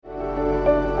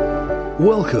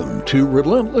Welcome to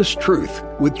Relentless Truth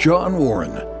with John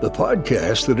Warren, the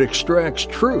podcast that extracts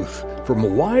truth from a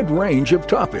wide range of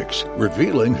topics,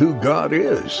 revealing who God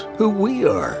is, who we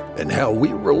are, and how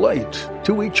we relate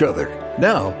to each other.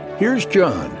 Now, here's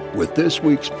John with this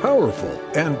week's powerful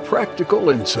and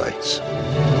practical insights.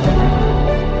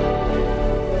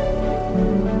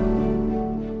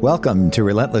 Welcome to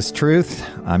Relentless Truth.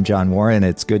 I'm John Warren.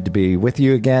 It's good to be with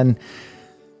you again.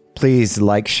 Please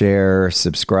like, share,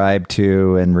 subscribe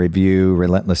to, and review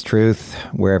Relentless Truth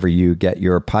wherever you get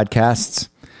your podcasts.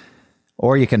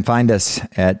 Or you can find us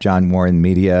at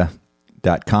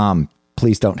johnwarrenmedia.com.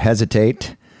 Please don't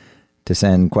hesitate to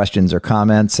send questions or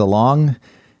comments along.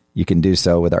 You can do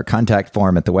so with our contact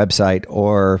form at the website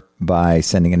or by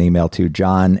sending an email to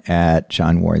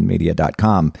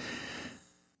john@johnwarrenmedia.com.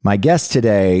 My guest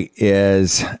today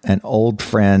is an old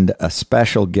friend, a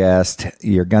special guest.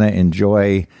 You're going to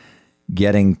enjoy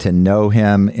getting to know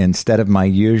him. Instead of my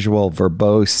usual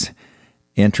verbose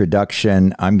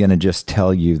introduction, I'm going to just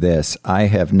tell you this. I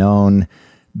have known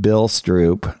Bill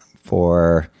Stroop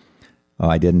for,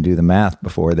 I didn't do the math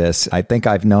before this. I think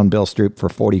I've known Bill Stroop for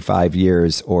 45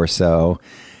 years or so.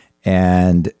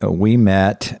 And we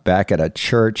met back at a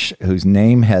church whose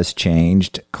name has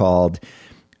changed, called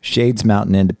Shades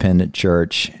Mountain Independent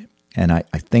Church, and I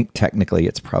think technically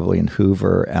it's probably in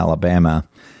Hoover, Alabama.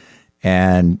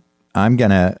 And I'm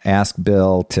going to ask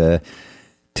Bill to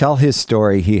tell his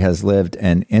story. He has lived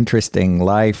an interesting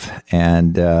life,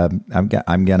 and I'm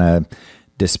going to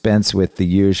dispense with the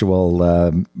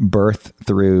usual birth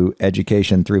through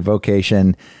education through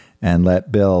vocation and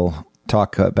let Bill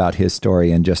talk about his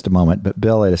story in just a moment. But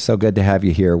Bill, it is so good to have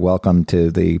you here. Welcome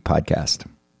to the podcast.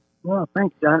 Well,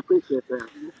 thanks, John. I appreciate that.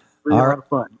 Really a lot of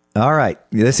fun. All right.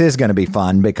 This is going to be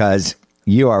fun because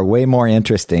you are way more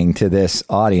interesting to this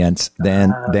audience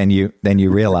than you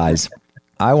realize.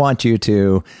 I want you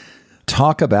to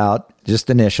talk about,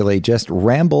 just initially, just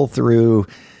ramble through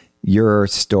your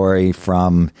story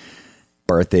from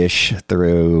birth-ish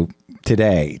through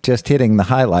today, just hitting the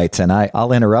highlights. And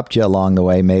I'll interrupt you along the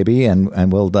way, maybe,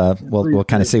 and we'll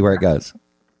kind of see where it goes.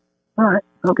 All right.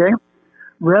 Okay.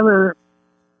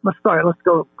 Let's start. Let's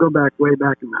go back way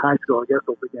back in high school. I guess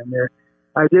we'll begin there.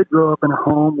 I did grow up in a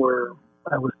home where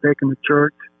I was taken to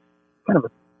church, I guess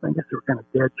they were kind of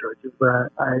dead churches,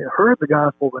 but I heard the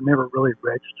gospel but never really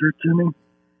registered to me.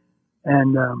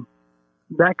 And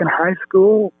back in high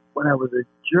school, when I was a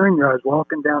junior, I was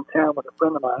walking downtown with a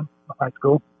friend of mine from high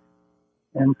school,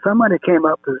 and somebody came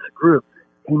up to us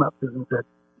and said,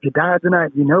 "If you die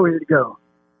tonight, you know where to go."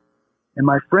 And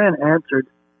my friend answered,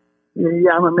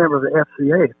 "Yeah, I'm a member of the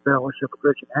FCA, Fellowship of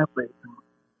Christian Athletes." And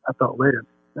I thought later,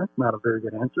 that's not a very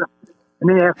good answer. And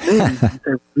then he asked me, he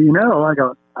said, "Do you know?" I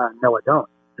go, "No, I don't."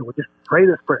 He said, "Well, just pray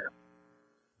this prayer."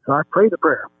 So I prayed the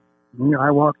prayer. And,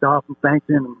 I walked off and thanked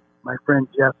him. And my friend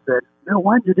Jeff said, "Bill,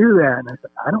 why'd you do that?" And I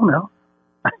said, "I don't know."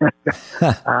 I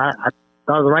thought it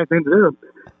was the right thing to do.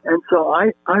 And so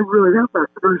I really, that was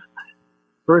my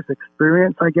first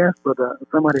experience, I guess, with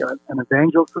somebody, an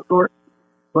evangelist of sort.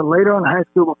 But later on in high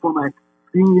school, before my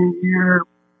senior year,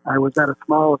 I was at a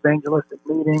small evangelistic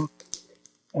meeting,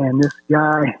 and this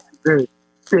guy, very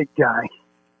big guy,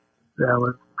 that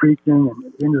was preaching, and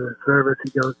at the end of the service, he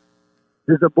goes,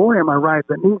 "There's a boy on my right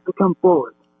that needs to come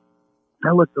forward."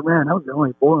 I looked around. I was the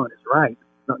only boy on his right.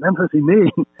 So that must be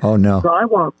me. Oh, no. So I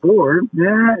walked forward,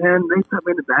 and they took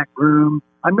me in the back room.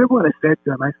 I remember what I said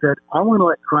to them. I said, "I want to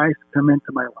let Christ come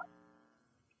into my life."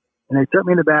 And they took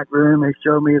me in the back room. They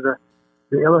showed me the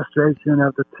illustration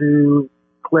of the two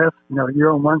cliffs.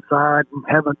 You're on one side and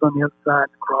heaven's on the other side.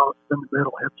 The cross in the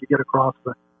middle helps you get across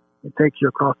it takes you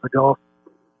across the gulf.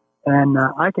 And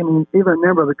I can even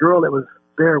remember the girl that was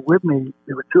there with me.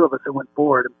 There were two of us that went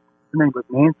forward. Her name was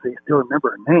Nancy. I still remember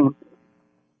her name.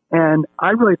 And I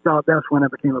really thought that's when I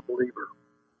became a believer,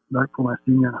 right for my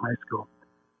senior in high school.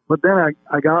 But then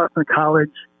I got off to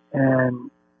college,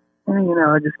 and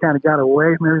I just kind of got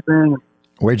away from everything.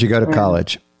 Where'd you go to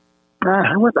college?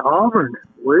 I went to Auburn,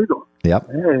 legal. Yep.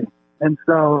 Hey. And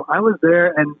so I was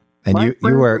there, and you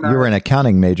were an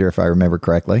accounting major, if I remember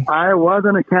correctly. I was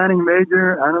an accounting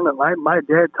major. I don't know. My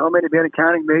dad told me to be an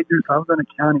accounting major, so I was an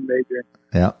accounting major.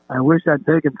 Yeah. I wish I'd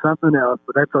taken something else,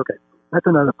 but that's okay. That's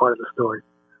another part of the story.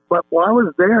 But while I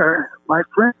was there, my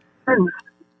friends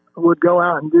would go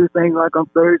out and do things like on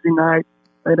Thursday night.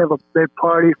 They'd have a big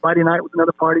party. Friday night was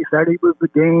another party. Saturday was the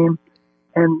game.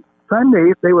 And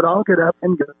Sundays, they would all get up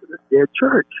and go to this dead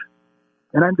church.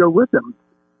 And I'd go with them.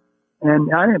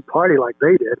 And I didn't party like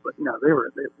they did, but, they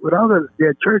would all go to this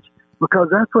dead church because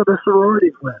that's where the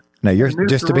sororities went. Now, you're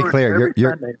just to be clear,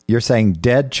 you're saying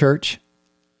dead church?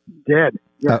 Dead.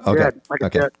 Yeah, Oh, okay. dead, like a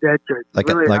dead church. Like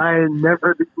really, I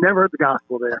never heard the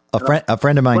gospel there. A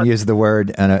friend of mine used the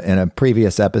word in a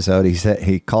previous episode. He said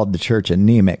he called the church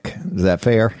anemic. Is that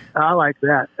fair? I like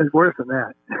that. It's worse than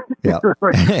that. Yeah.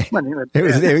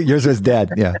 Yours was dead.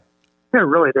 Yeah. They're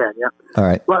really dead. Yeah. All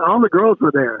right. But all the girls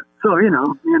were there, so me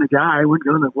and a guy wouldn't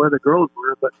go to where the girls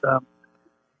were. But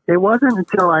it wasn't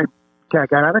until I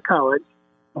got out of college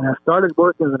and I started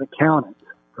working as an accountant,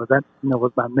 because that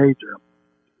was my major.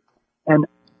 And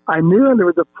I knew there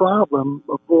was a problem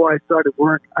before I started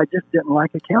work. I just didn't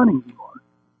like accounting anymore.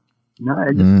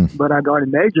 But I'd already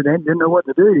majored in it, didn't know what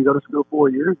to do. You go to school 4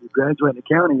 years, you graduate in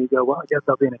accounting, you go, well, I guess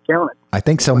I'll be an accountant. I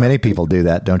think so many people do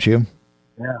that, don't you?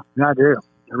 Yeah, I do.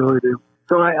 I really do.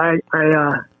 So I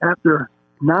after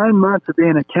 9 months of being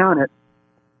an accountant,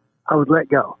 I was let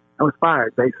go. I was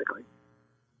fired, basically.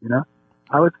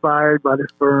 I was fired by this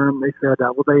firm. They said,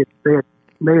 well, they had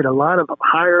made a lot of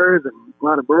hires and a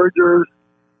lot of mergers,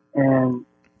 and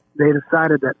they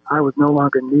decided that I was no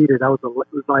longer needed. It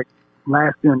was like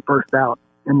last in, first out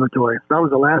inventory. So I was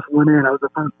the last one in. I was the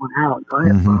first one out. So I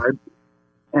got fired,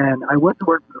 and I went to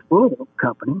work for the food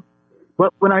company.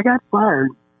 But when I got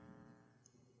fired,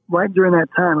 right during that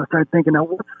time, I started thinking, now,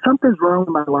 something's wrong with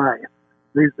my life.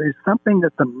 There's something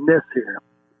that's amiss here.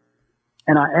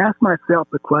 And I asked myself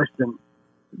the question,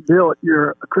 Bill,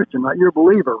 you're a Christian, right? You're a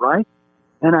believer, right?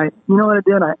 And you know what I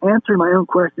did? I answered my own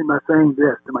question by saying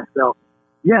this to myself.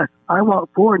 Yes, I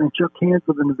walked forward and shook hands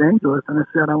with an evangelist, and I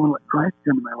said, I want to let Christ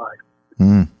into my life.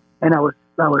 And I was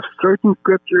searching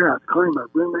scripture. I was calling my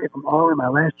roommate from Auburn, my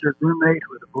last year's roommate,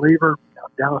 who was a believer,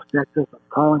 Dallas, Texas. I was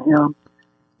calling him,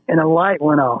 and a light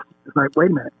went off. It's like, wait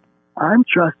a minute. I'm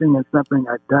trusting in something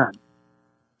I've done.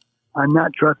 I'm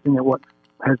not trusting in what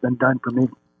has been done for me.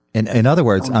 In other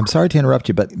words, I'm sorry to interrupt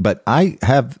you, but I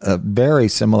have a very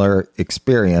similar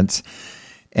experience.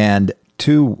 And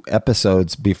 2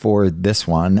 episodes before this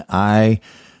one, I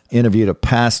interviewed a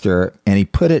pastor, and he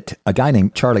put it, a guy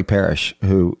named Charlie Parrish,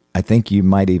 who I think you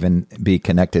might even be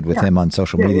connected with him on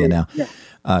social media now. Yeah.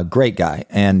 Great guy.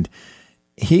 And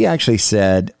he actually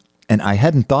said, and I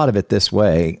hadn't thought of it this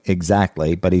way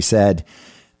exactly, but he said,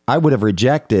 I would have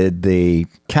rejected the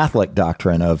Catholic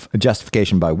doctrine of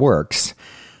justification by works.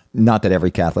 Not that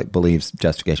every Catholic believes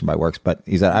justification by works, but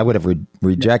he said, I would have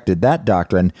rejected that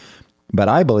doctrine, but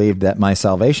I believed that my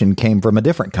salvation came from a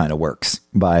different kind of works,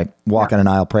 by walking an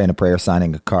aisle, praying a prayer,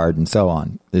 signing a card, and so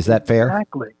on. Is that fair?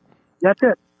 Exactly. That's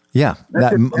it. Yeah.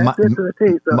 That's it to the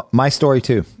T. So, my story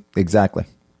too. Exactly.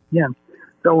 Yeah.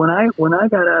 So when I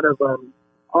got out of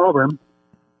Auburn,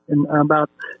 in about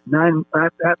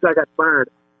after I got fired,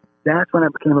 that's when I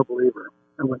became a believer.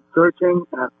 I went searching,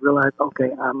 and I realized,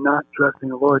 okay, I'm not trusting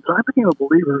the Lord. So I became a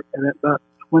believer at about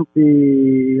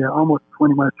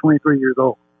 23 years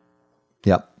old.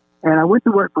 Yep. And I went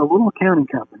to work for a little accounting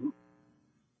company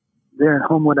there in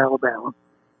Homewood, Alabama.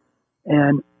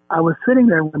 And I was sitting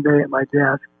there one day at my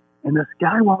desk, and this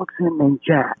guy walks in named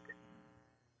Jack.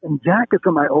 And Jack is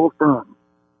from my old firm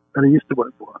that I used to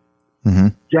work for. Mm-hmm.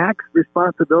 Jack's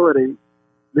responsibility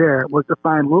there was to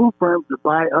find little firms to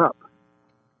buy up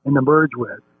and to merge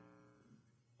with.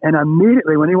 And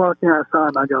immediately when he walked in, I saw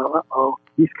him. I go, uh-oh,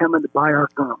 he's coming to buy our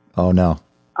firm. Oh, no.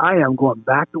 I am going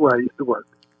back to where I used to work.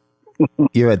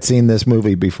 You had seen this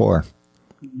movie before.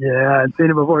 Yeah, I'd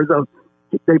seen it before. So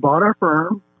they bought our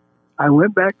firm. I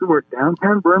went back to work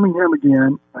downtown Birmingham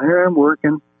again. There I'm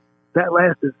working. That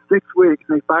lasted 6 weeks.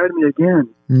 They fired me again.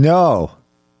 No.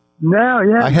 No,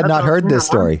 yeah. I had not heard this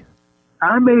story.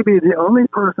 I may be the only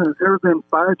person that's ever been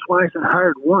fired twice and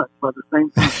hired once by the same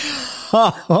thing.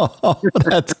 Oh,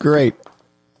 that's great.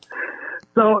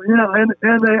 So, and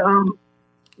they,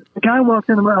 the guy walked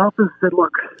into my office and said,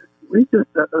 look, we just,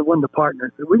 one of the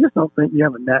partners said, we just don't think you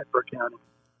have a knack for accounting.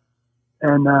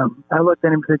 And I looked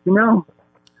at him and said,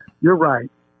 you're right.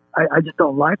 I just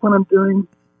don't like what I'm doing.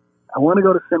 I want to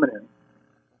go to seminary.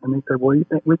 And he said, well,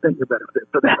 we think you're better fit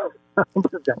for that.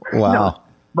 Wow.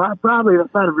 Probably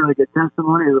that's not a really good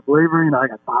testimony as a believer. I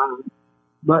got fired.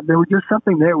 But there was just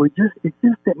something there. It just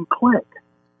didn't click.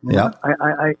 Yeah.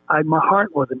 I my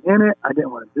heart wasn't in it. I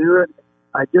didn't want to do it.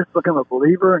 I just became a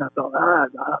believer, and I thought, I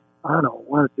don't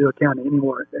want to do accounting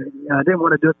anymore. And I didn't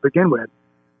want to do it to begin with.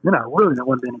 I really didn't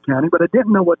want to be in accounting, but I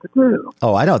didn't know what to do.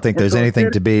 Oh, I don't think there's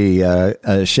anything to be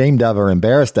ashamed of or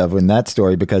embarrassed of in that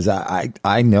story, because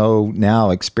I know now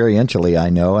experientially, I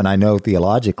know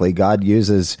theologically, God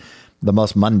uses the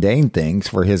most mundane things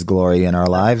for his glory in our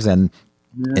lives. And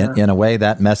in a way,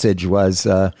 that message was,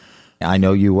 I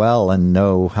know you well and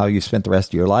know how you spent the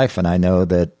rest of your life. And I know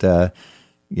that,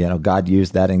 God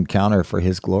used that encounter for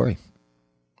his glory.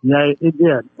 Yeah, it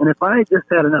did. And if I had just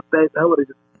had enough faith, I would have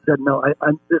just said, no,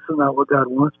 this is not what God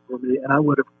wants for me. And I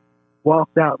would have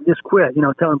walked out, just quit,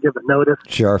 tell him, give a notice.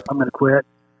 Sure. I'm going to quit.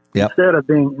 Yep.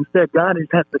 Instead, God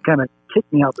just has to kind of kick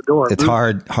me out the door. It's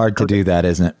hard to do that,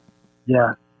 isn't it?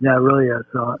 Yeah, it really is.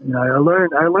 So,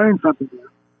 I learned something there.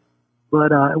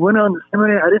 But I went on to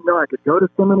seminary. I didn't know I could go to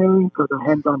seminary because I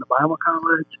hadn't gone to Bible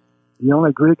college. The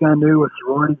only Greek I knew was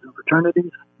sororities and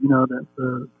fraternities,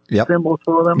 the yep. symbols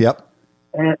for them. Yep.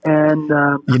 And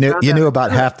you knew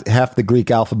about half the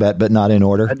Greek alphabet, but not in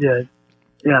order. I did.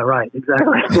 Yeah, right,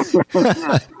 exactly.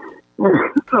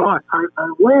 So I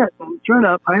went, and sure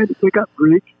enough, I had to pick up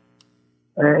Greek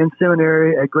in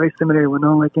seminary at Grace Seminary in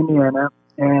Winona Lake, Indiana.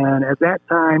 And at that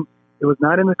time, it was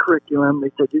not in the curriculum. They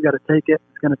said, you got to take it.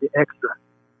 It's going to be extra.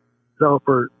 So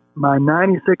for my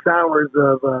 96 hours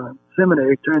of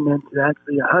seminary turned into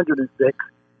actually 106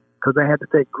 because I had to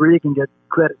take Greek and get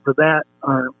credit for that,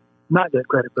 or not get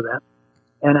credit for that.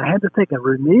 And I had to take a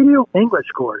remedial English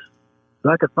course so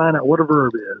I could find out what a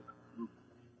verb is.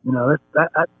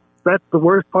 That's the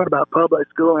worst part about public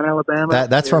school in Alabama.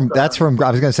 That's from I was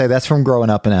going to say that's from growing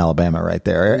up in Alabama right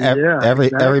there.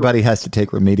 Exactly. Everybody has to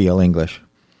take remedial English.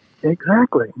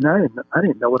 Exactly. And I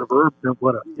didn't know what a verb,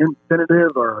 what an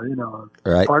infinitive or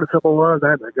right. participle was.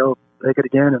 I had to go take it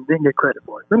again and didn't get credit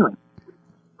for it. But anyway,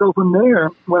 so from there,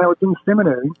 when I was in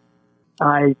seminary,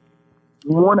 I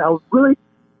really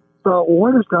thought, well,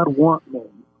 what does God want me?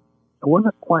 I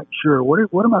wasn't quite sure. What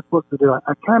am I supposed to do?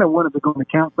 I kind of wanted to go into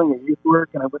counseling and youth work,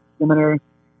 and I went to seminary,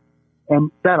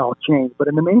 and that all changed. But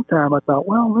in the meantime, I thought,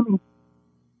 well,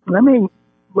 let me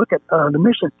look at the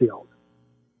mission field.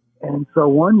 And so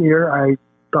one year I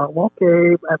thought, well,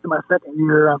 okay, after my second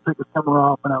year, I'll take a summer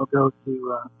off and I'll go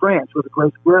to France with the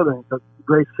Grace Brethren, because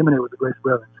Grace Seminary was the Grace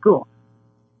Brethren school.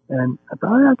 And I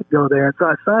thought I could go there. So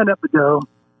I signed up to go,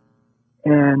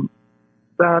 and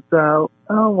about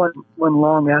one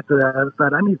long after that, I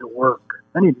decided I need to work.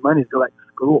 I need money to go back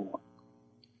to school.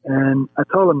 And I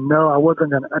told him no, I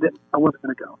wasn't gonna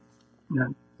go.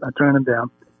 And I turned him down.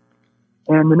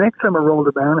 And the next summer rolled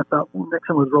around. I thought, next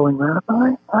summer was rolling around.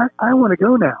 I thought, I want to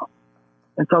go now.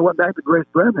 And so I went back to Grace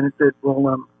Brethren and said,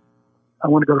 well, I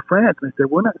want to go to France. And they said,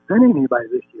 we're not sending anybody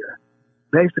this year.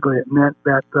 Basically, it meant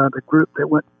that the group that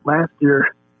went last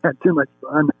year had too much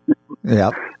fun.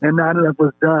 Yep. And not enough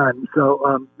was done.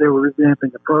 So they were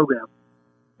revamping the program.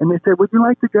 And they said, would you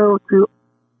like to go to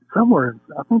somewhere?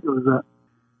 I think it was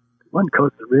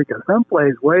Costa Rica,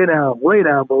 someplace way down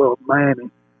below Miami.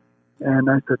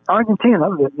 And I said, Argentina. That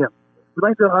was it, yeah. We'd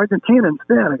like to go to Argentina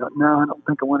instead. I go, no, I don't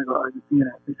think I want to go to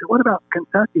Argentina. They said, what about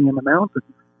Kentucky in the mountains?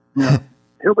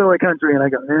 Hillbilly country. And I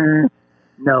go,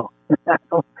 no. I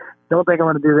don't think I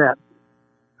want to do that.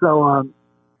 So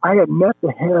I had met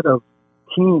the head of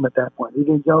team at that point,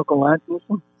 Evangelical Alliance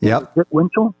Mission. Yep. Dick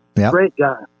Winchell. Yep. Great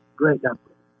guy.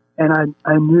 And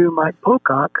I knew Mike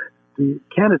Pocock, the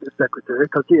candidate secretary,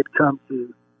 because he had come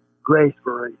to Grace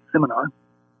for a seminar,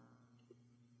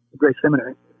 Grace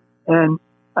Seminary. And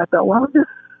I thought, well,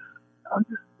 I'm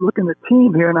just looking at the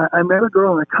team here, and I met a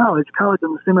girl in the college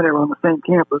and the seminary were on the same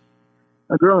campus.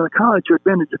 A girl in the college who had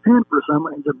been to Japan for a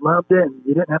summer and just loved it, and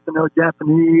you didn't have to know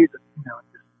Japanese.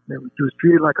 She was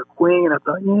treated like a queen, and I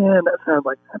thought, that sounds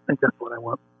like, I think that's what I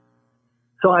want.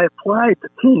 So I applied to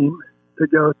team to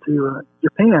go to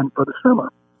Japan for the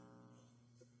summer.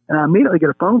 And I immediately get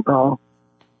a phone call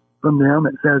from them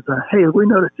that says, hey, we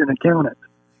noticed you're an accountant.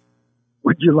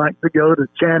 Would you like to go to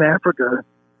Chad, Africa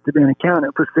to be an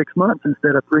accountant for 6 months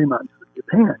instead of 3 months with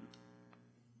Japan?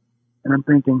 And I'm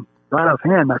thinking, right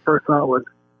offhand, my first thought was,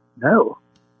 no,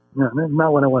 that's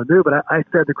not what I want to do. But I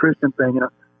said the Christian thing,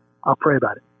 I'll pray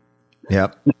about it.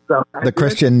 Yep. So the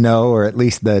Christian no, or at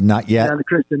least the not yet. Yeah, the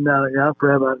Christian no. Yeah, I'll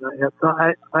pray about it. Not yet. So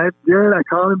I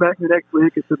called him back the next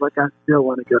week and said, look, I still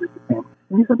want to go to Japan.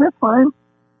 And he said, that's fine.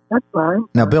 That's fine.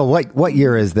 Now, Bill, what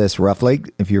year is this roughly,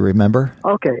 if you remember?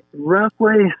 Okay,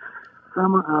 roughly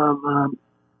summer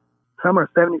of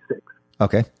 76.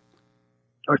 Okay.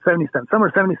 Or 77. Summer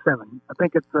of 77. I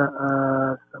think it's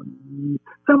somewhere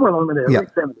along there, late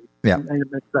 70s. Yeah. I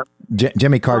mixed up.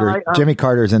 Jimmy Carter. Jimmy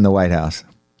Carter's in the White House.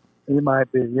 He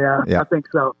might be. Yeah. I think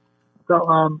so.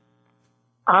 So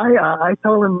I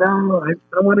told him, no,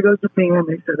 I want to go to Japan.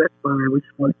 They said, that's fine. We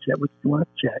just want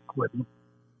to check with you.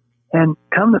 And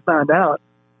come to find out,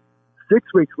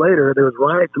 6 weeks later, there was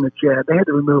riots in the Chad. They had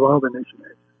to remove all the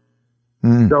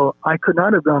missionaries. So I could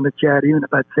not have gone to Chad even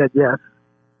if I'd said yes.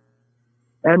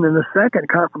 And then the second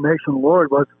confirmation of the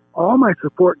Lord was all my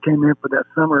support came in for that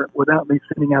summer without me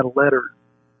sending out a letter,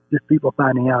 just people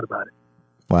finding out about it.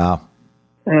 Wow.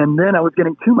 And then I was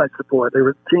getting too much support.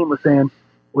 The team was saying,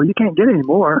 well, you can't get any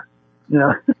more.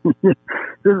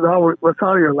 this is what's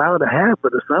all you're allowed to have for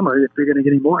the summer. If you're going to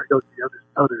get any more, it goes to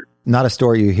the other. Not a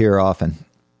story you hear often.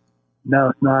 No,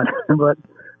 it's not. But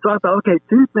so I thought, okay,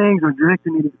 two things are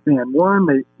directing me to Japan. One,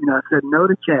 I said no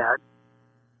to Chad,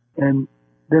 and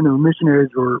then the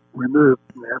missionaries were removed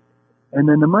from there, and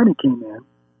then the money came in,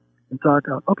 and so I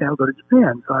thought, okay, I'll go to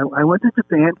Japan. So I went to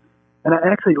Japan, and I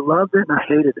actually loved it and I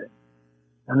hated it.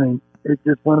 I mean, it's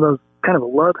just one of those kind of a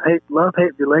love-hate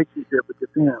relationship with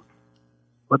Japan.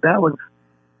 But that was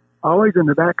always in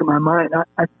the back of my mind.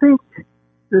 I think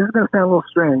this is going to sound a little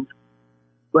strange,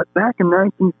 but back in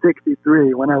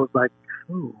 1963, when I was like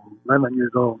 11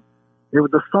 years old, there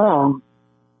was a song,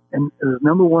 and it was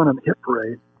number one on the hit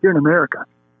parade here in America.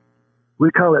 We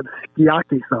call it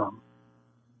Skiaki song.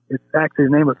 It's actually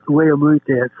the name of Sueo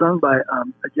Muite. It's sung by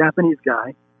a Japanese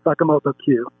guy, Sakamoto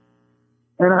Q.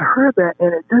 And I heard that,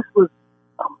 and it just was,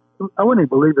 I wouldn't even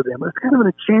believe it then, but it's kind of an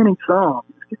enchanting song.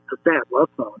 It's a sad love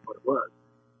song is what it was.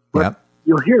 But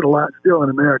you'll hear it a lot still in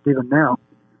America even now.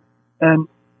 And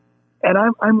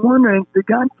I'm wondering, did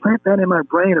God plant that in my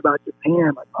brain about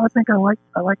Japan? Like, I think I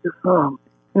like this song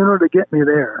in order to get me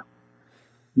there.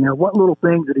 What little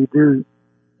things did he do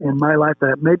in my life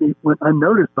that maybe went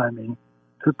unnoticed by me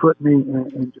to put me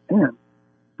in Japan?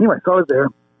 Anyway, so I was there.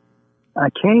 I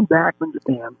came back from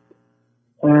Japan,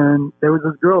 and there was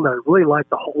this girl that I really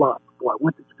liked a whole lot before I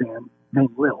went to Japan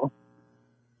named Lil.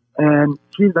 And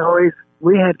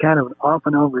we had kind of an off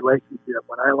and on relationship.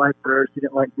 When I liked her, she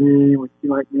didn't like me. When she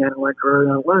liked me, I didn't like her.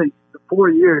 And for 4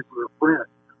 years, we were friends.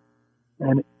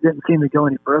 And it didn't seem to go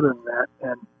any further than that.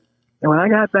 And when I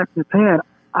got back to Japan,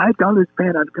 I'd gone to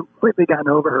Japan. I'd completely gotten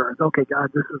over her. It's okay,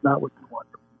 God, this is not what you want.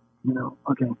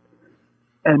 Okay.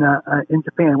 And in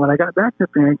Japan, when I got back to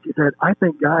Japan, she said, I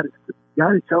think God is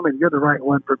telling me you're the right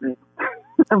one for me.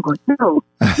 I'm going, no,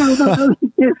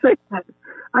 you can't say that.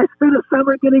 I spent a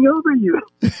summer getting over you.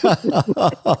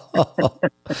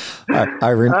 I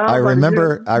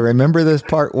remember this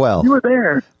part well. You were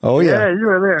there. Oh yeah, you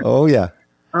were there. Oh yeah.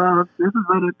 This is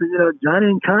when Johnny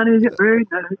and Connie get married.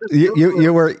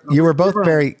 You were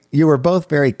both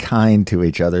very kind to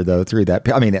each other though through that.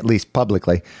 I mean, at least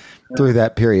publicly through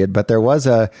that period. But there was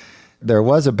a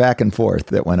back and forth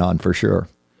that went on for sure.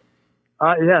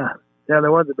 Yeah,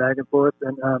 there was a back and forth,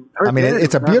 and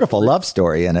it's a beautiful love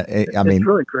story, and it's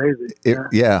really crazy.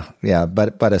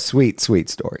 But a sweet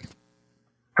story.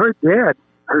 Her dad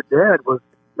was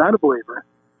not a believer.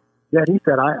 Yet he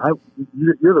said,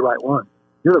 "You're the right one.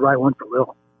 You're the right one for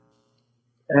Lil."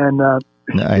 And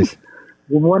nice.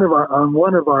 on one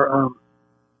of our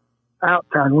out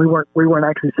time, we weren't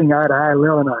actually seeing eye to eye.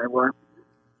 Lil and I were.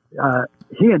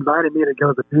 He invited me to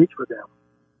go to the beach with him.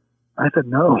 I said,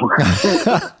 no.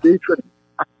 I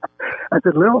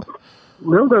said, Lil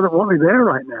doesn't want me there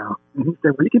right now. And he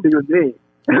said, well, you can be with me.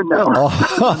 No.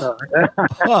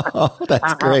 Oh,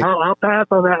 that's great. I'll pass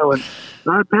on that one.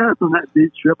 I passed on that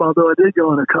beach trip, although I did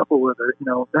go on a couple with her.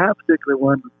 That particular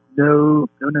one, no.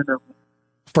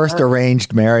 First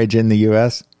arranged marriage in the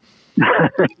U.S.?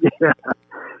 Yeah.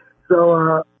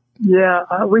 So,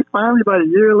 we finally, about a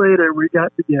year later, we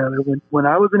got together. When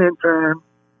I was an intern,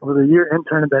 I was a year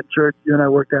intern at that church you and I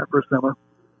worked at for a summer,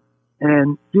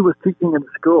 and she was teaching in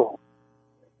the school.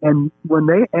 And when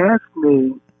they asked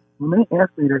me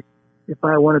if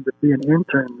I wanted to be an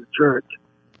intern in the church,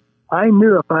 I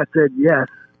knew if I said yes,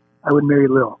 I would marry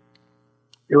Lil.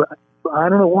 I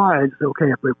don't know why. I said,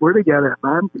 okay, if we're together,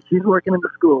 she's working in the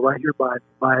school right here by us,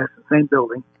 the same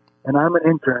building, and I'm an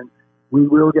intern, we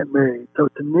will get married. So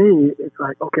to me, it's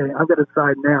like, okay, I've got to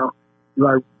decide now, do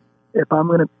I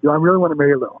really want to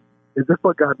marry Lil? Is this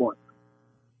what God wants?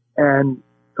 And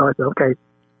so I said, okay,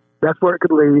 that's where it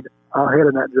could lead. I'll head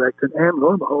in that direction. And lo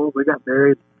and behold, we got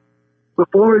married.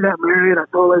 Before we got married, I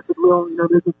told her, I said, Lil,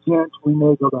 there's a chance we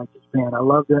may go back to Japan. I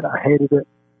loved it. I hated it.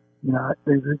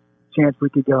 There's a chance we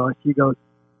could go. And she goes,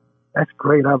 that's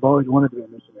great. I've always wanted to be a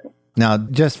missionary. Now,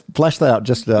 just flesh that out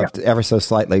just ever so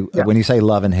slightly when you say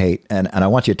love and hate. And I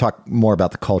want you to talk more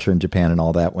about the culture in Japan and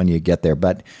all that when you get there.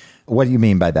 But what do you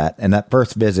mean by that? And that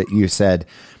first visit, you said,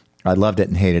 I loved it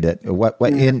and hated it. What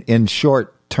in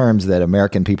short terms that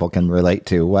American people can relate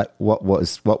to, what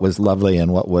was lovely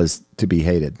and what was to be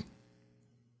hated?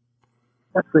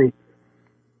 Let's see.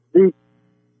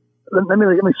 Let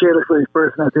me share this with you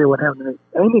first, and I'll tell you what happened to me.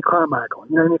 Amy Carmichael.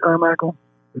 You know Amy Carmichael,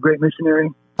 the great missionary?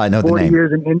 I know the name. 40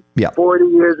 years in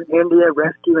India,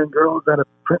 rescuing girls out of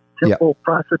temple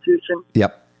prostitution.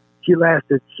 Yep. She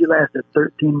lasted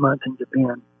 13 months in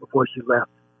Japan before she left.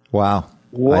 Wow.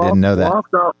 I didn't know that.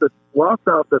 Walked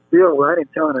off the field writing,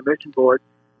 telling a mission board.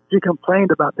 She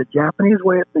complained about the Japanese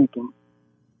way of thinking,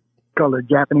 called the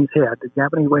Japanese head, the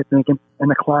Japanese way of thinking, and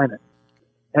the climate.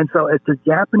 And so it's a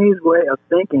Japanese way of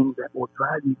thinking that will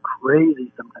drive you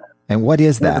crazy sometimes. And what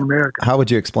is that? In America. How would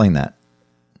you explain that?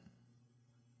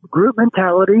 Group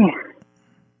mentality.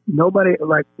 Nobody,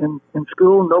 like in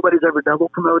school, nobody's ever double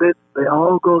promoted. They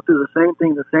all go through the same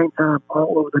thing at the same time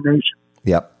all over the nation.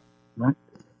 Yep. Right?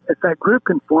 It's that group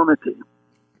conformity.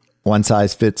 One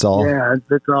size fits all. Yeah,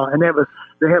 that's all. And they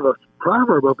have a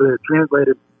proverb over there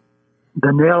translated,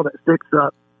 the nail that sticks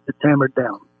up is hammered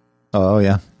down. Oh,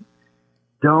 yeah.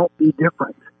 Don't be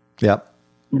different. Yep.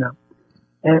 You know,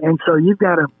 and so you've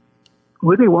got to,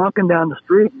 we'd be walking down the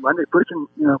street, and I'd be pushing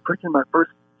my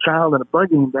first child in a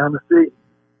buggy down the street.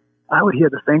 I would hear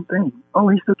the same thing. Oh,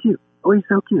 he's so cute. Oh, he's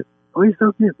so cute. Oh, he's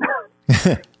so cute.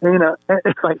 And,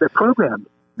 it's like they're programmed.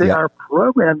 They are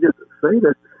programmed just to say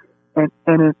this. And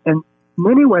in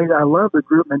many ways, I love the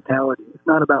group mentality. It's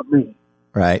not about me.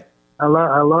 Right. I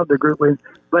love the group ways,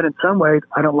 but in some ways,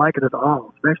 I don't like it at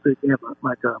all. Especially if you have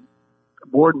a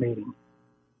board meeting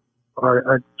or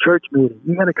a church meeting.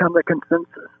 You got to come to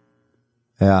consensus.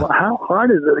 Yeah. Well, how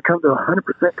hard is it to come to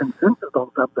 100% consensus on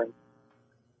something?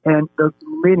 And the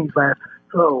meetings last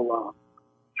so long,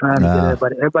 trying to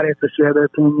get everybody has to share their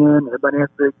opinion. Everybody has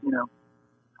to,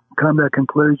 come to a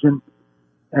conclusion.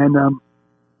 And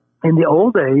in the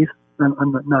old days,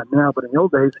 not now, but in the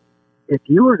old days, if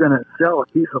you were going to sell a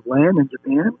piece of land in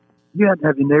Japan, you had to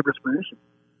have your neighbor's permission.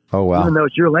 Oh, wow. Even though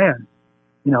it's your land.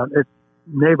 If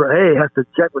neighbor A has to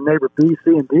check with neighbor B,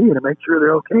 C, and D to make sure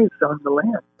they're okay selling the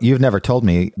land. You've never told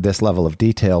me this level of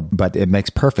detail, but it makes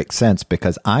perfect sense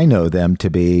because I know them to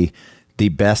be the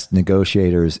best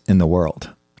negotiators in the world.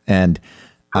 And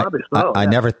I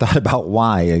never thought about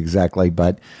why exactly,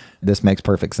 but this makes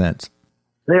perfect sense.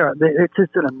 It's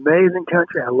just an amazing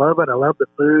country. I love it. I love the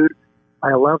food.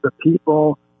 I love the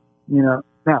people.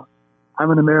 Now,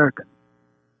 I'm an American.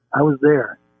 I was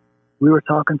there. We were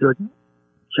talking to a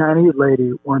Chinese lady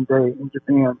one day in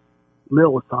Japan.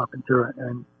 Lil was talking to her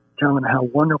and telling her how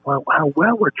wonderful, how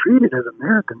well we're treated as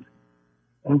Americans.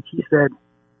 And she said,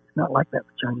 it's not like that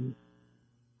for Chinese.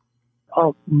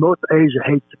 Most Asia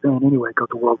hates Japan anyway because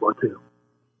of World War II.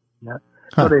 Yeah.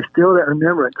 So there's still that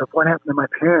remembrance of what happened to my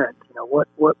parents, what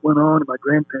went on to my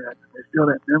grandparents. There's still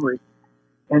that memory.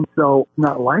 And so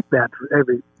not like that for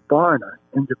every foreigner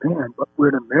in Japan, but we're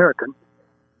an American.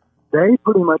 They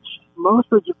pretty much, most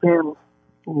of Japan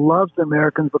loves the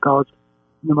Americans because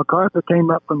MacArthur came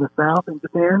up from the south in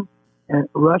Japan, and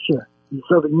Russia, the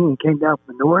Soviet Union, came down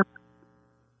from the north.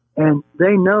 And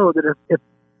they know that if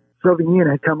Soviet Union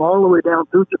had come all the way down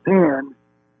through Japan,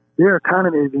 their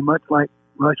economy would be much like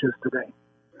Russia's today.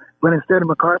 But instead of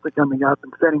MacArthur coming up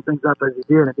and setting things up as he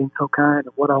did and being so kind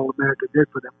of what all America did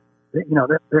for them,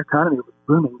 their economy was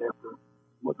booming there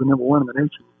was the number one in the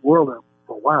nation, world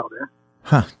for a while there.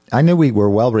 Huh. I knew we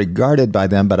were well regarded by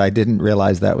them, but I didn't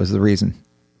realize that was the reason.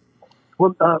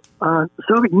 Well, the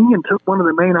Soviet Union took one of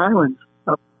the main islands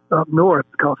up north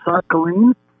called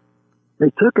Sakhalin.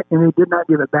 They took it and they did not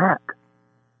give it back.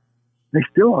 They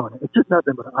still own it. It's just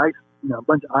nothing but ice, a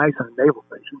bunch of ice on a naval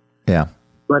station. Yeah.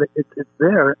 But it's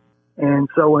there. And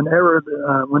so whenever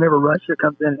Russia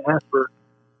comes in and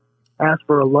asks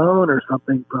for a loan or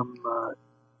something from,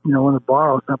 want to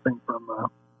borrow something from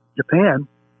Japan,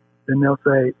 then they'll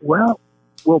say, well,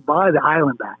 we'll buy the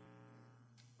island back.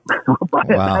 We'll buy it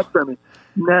back from you.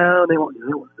 No, they won't do it.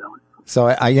 They won't sell it. So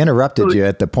I interrupted you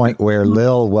at the point where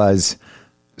Lil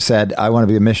said, I want to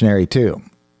be a missionary too.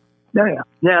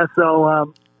 Yeah.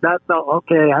 So that's all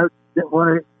okay. I didn't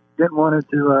want her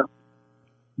to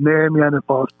marry me under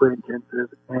false pretenses.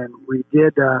 And we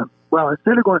did,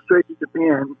 instead of going straight to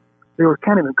Japan, they were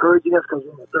kind of encouraging us because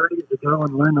we're in the 30s to go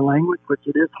and learn the language, which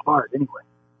it is hard anyway.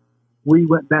 We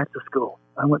went back to school.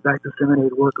 I went back to seminary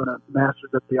to work on a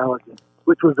master's of theology,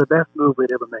 which was the best move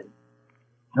we'd ever made.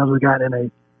 Because we got in a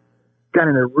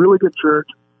really good church.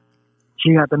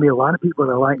 She got to meet a lot of people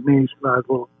that liked me. She thought I was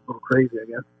a little crazy, I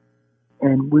guess.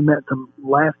 And we met some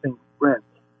lasting friends.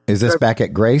 Is this back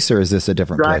at Grace or is this a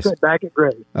different place? Back at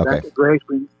Grace. Okay. Back at Grace,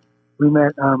 we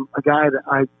met a guy that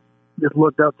I just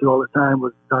looked up to all the time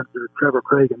was Dr. Trevor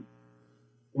Cragen.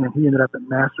 And he ended up at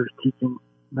Master's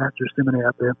Seminary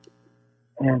up there.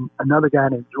 And another guy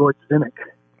named George Zimick,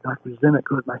 Dr. Zimick,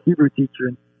 who was my Hebrew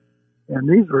teacher. And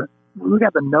we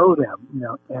got to know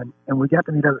them, and we got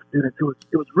to meet other students.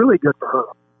 It was really good for her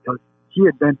because she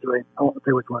had been to I won't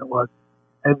say which one it was,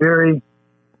 a very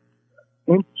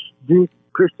inch-deep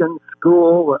Christian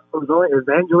school. It was only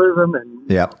evangelism and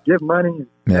give money,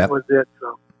 and that was it.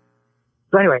 So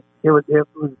anyway, it was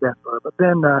that far. But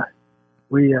then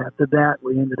after that,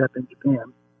 we ended up in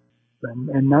Japan. And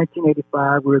in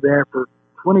 1985, we were there for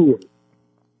 20 years,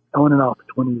 on and off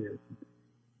for 20 years.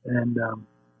 And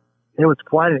It was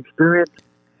quite an experience.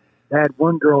 I had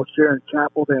one girl share in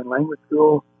chapel there in language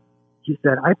school. She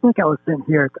said, I think I was sent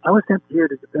here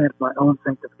to Japan for my own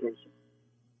sanctification.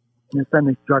 And it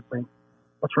suddenly struck me.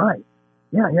 That's right.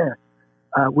 Yeah.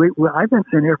 I've been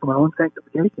sent here for my own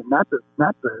sanctification, not to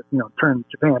turn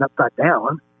Japan upside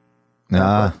down.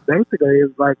 Basically,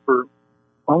 it was like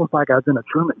almost like I was in a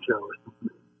Truman Show or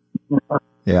something.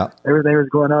 Yeah. Everything was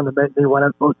going on to make me what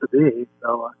I'm supposed to be.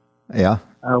 So, yeah.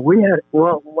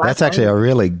 That's actually a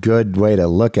really good way to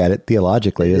look at it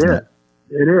theologically, isn't it?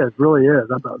 It is, really is.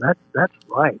 I thought that's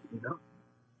right,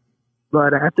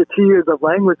 But after 2 years of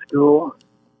language school,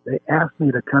 they asked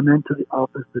me to come into the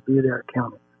office to be their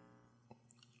accountant.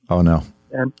 Oh, no.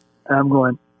 And I'm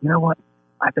going, you know what?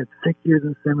 I've had 6 years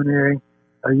in seminary,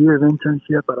 a year of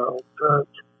internship at our old church,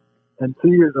 and 2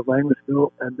 years of language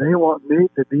school, and they want me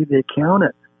to be the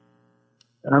accountant.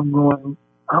 And I'm going,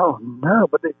 oh, no,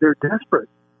 but they're desperate.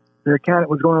 Their accountant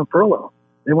was going on furlough.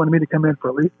 They wanted me to come in for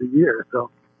at least a year. So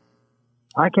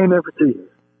I came in for 2 years,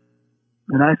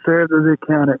 and I served as the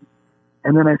accountant.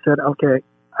 And then I said, okay,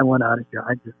 I want out of here.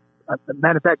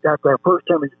 Matter of fact, after our first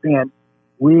term in Japan,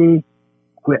 we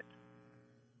quit.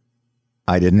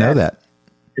 I didn't know that.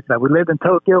 It's like we lived in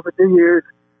Tokyo for 2 years,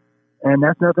 and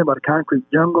that's nothing but a concrete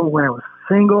jungle. When I was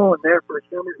single and there for a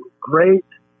summer, it was great.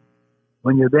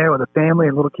 When you're there with a family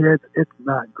and little kids, it's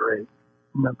not great.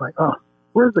 And I was like, oh,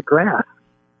 where's the grass?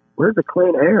 Where's the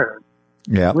clean air?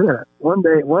 Yeah. We had one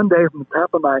day from the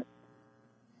top of my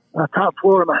top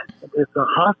floor of it's a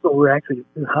hostel.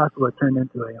 The hostel had turned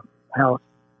into a house.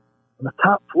 On the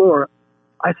top floor,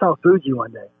 I saw Fuji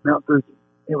one day, Mount Fuji.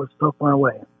 It was so far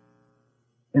away.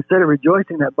 Instead of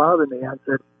rejoicing that bothered me, I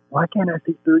said, why can't I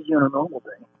see Fuji on a normal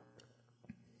day?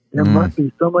 There must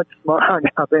be so much smog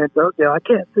out there in Tokyo. I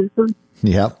can't see Fuji.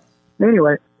 Yep.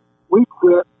 Anyway, we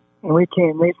quit and we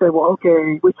came. They said, well,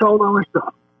 okay, we sold all our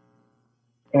stuff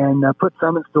and put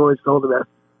some in storage, sold the rest.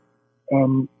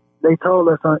 And they told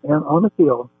us on the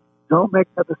field, don't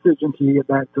make that decision till you get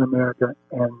back to America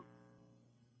and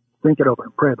think it over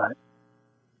and pray about it.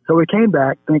 So we came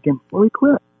back thinking, well, we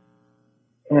quit.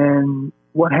 And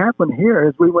what happened here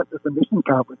is we went to some mission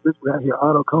conferences. We got here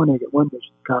Otto Koenig at one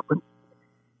mission conference.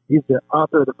 He's the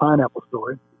author of the Pineapple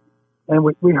Story. And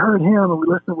we heard him and we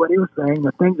listened to what he was saying,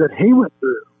 the things that he went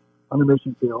through on the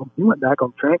mission field. He went back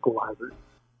on tranquilizers.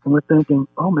 And we're thinking,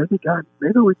 oh, maybe they're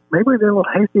a little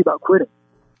hasty about quitting.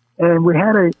 And we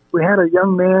had a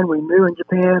young man we knew in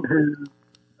Japan who,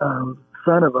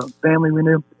 son of a family we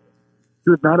knew,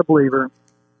 who was not a believer.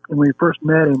 And when we first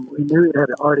met him, we knew he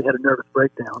already had a nervous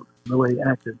breakdown the way he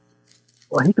acted.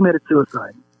 Well, he committed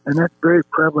suicide. And that's very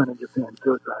prevalent in Japan,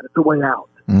 suicide. It's a way out.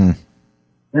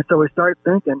 And so we started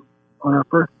thinking on our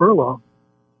first furlough,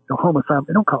 home assignment.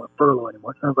 They don't call it furlough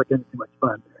anymore. It sounds like it's too much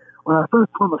fun. On our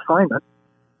first home assignment,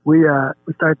 we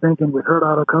started thinking, we heard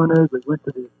Otto Koenig. We went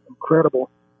to these incredible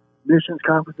missions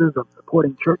conferences of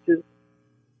supporting churches.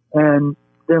 And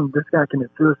then this guy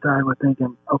committed suicide. We're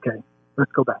thinking, okay,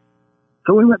 let's go back.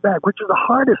 So we went back, which was the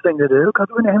hardest thing to do because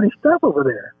we didn't have any stuff over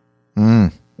there.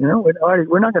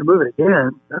 We're not going to move it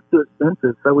again. That's too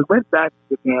expensive. So we went back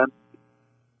to Japan,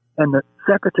 and the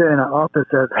secretary in our office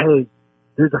says, hey,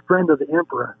 there's a friend of the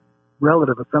emperor,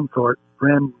 relative of some sort,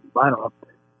 friend, I don't know.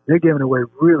 They're giving away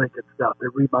really good stuff. They're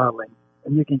remodeling,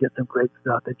 and you can get some great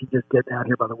stuff if you just get down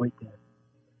here by the weekend.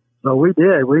 So we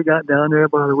did. We got down there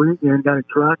by the weekend, got a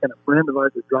truck, and a friend of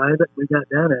ours would drive it. We got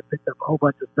down there, picked up a whole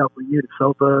bunch of stuff we needed,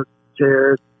 sofas,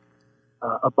 chairs,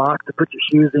 a box to put your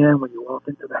shoes in when you walk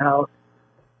into the house.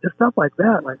 Just stuff like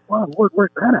that. Like, wow, the Lord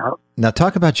worked that out. Now,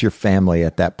 talk about your family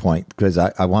at that point, because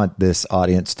I want this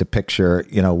audience to picture,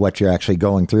 what you're actually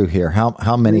going through here.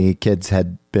 How many kids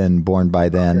had been born by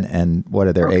then, and what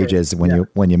are their ages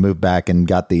when you moved back and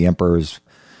got the Emperor's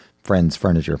Friends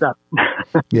furniture?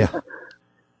 Yeah.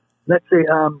 Let's see.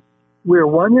 We were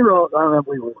 1 year old. I don't know if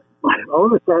we were. My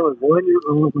oldest son was 1 year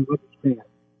old when we went to Japan.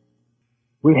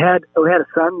 We had a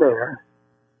son there.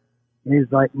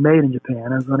 He's like made in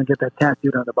Japan. I was going to get that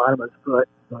tattooed on the bottom of his foot.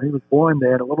 So he was born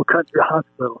there in a little country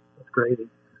hospital. That's crazy.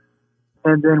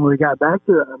 And then when we got back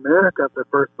to America for the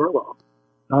first furlough,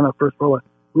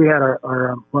 we had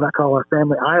our what I call our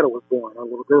family idol was born, our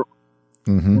little girl.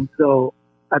 Mm-hmm. And so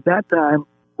at that time,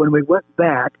 when we went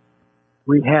back,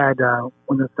 we had,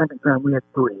 when the second time, we had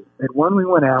three. We had one we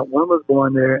went out, one was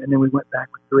born there, and then we went back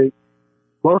with three.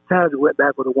 Both times we went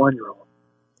back with a 1 year old.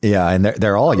 Yeah, and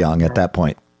they're all young at that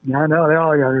point. Yeah, I know. They're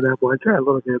all young at that point. They're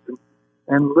little kids.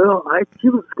 And she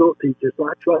was a school teacher, so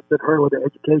I trusted her with her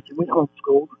education. We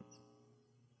homeschooled.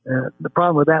 The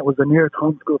problem with that was the nearest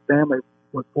homeschool family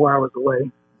was 4 hours away.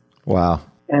 Wow.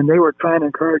 And they were trying to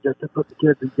encourage us to put the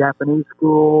kids in Japanese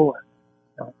school,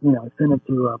 sent them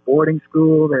to boarding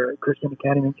school there at Christian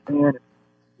Academy in Japan.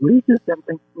 We just didn't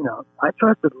think, I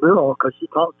trusted Lil because she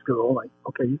taught school. Like,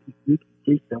 okay, you can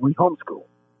teach them. We homeschool,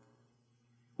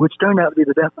 which turned out to be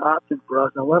the best option for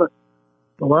us. And a lot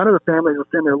of the families will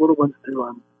send their little ones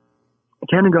to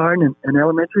kindergarten and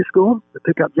elementary school to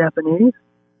pick up Japanese.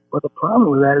 But the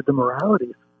problem with that is the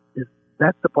morality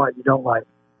that's the part you don't like.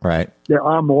 Right. They're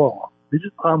amoral. They're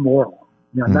just amoral.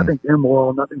 Nothing's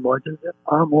immoral, nothing more. Just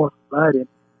amoral society.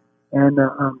 And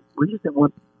we didn't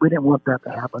want that to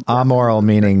happen. Amoral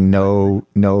meaning no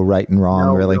right and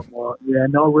wrong, really.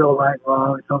 No real right and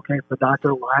wrong. It's okay for the doctor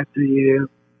to lie to you.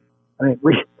 I mean,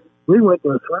 we went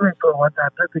to a swimming pool one time.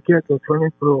 Took the kids to a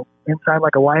swimming pool inside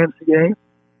like a YMCA,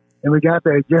 and we got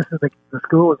there just as the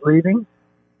school was leaving,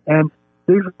 and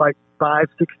these were like 5,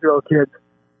 6-year-old kids,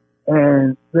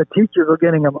 and the teachers were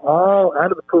getting them all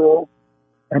out of the pool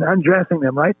and undressing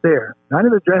them right there, not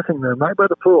in the dressing room, right by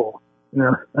the pool. And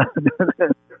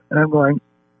I'm going,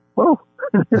 whoa.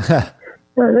 I'm a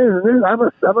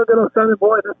good old Southern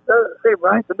boy. That doesn't seem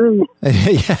right to me.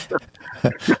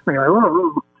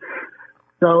 Whoa.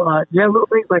 So, little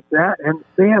things like that. And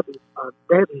they have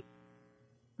these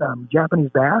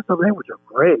Japanese baths over there, which are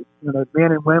great. Men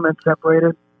and women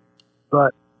separated.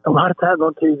 But a lot of times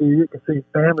on TV, you can see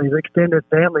families, extended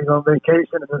families on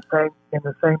vacation in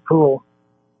the same pool,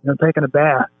 taking a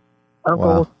bath.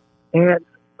 Uncles, aunts,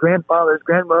 grandfathers,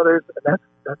 grandmothers, and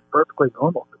that's perfectly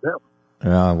normal for them.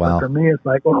 Oh, wow. But for me, it's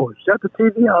like, shut the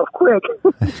TV off quick.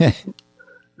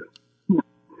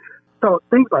 So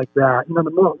things like that.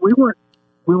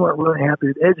 We weren't really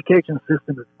happy. The education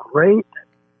system is great.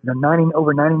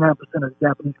 Over 99% of the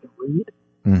Japanese can read.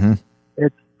 Mm-hmm.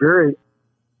 It's very,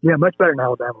 much better than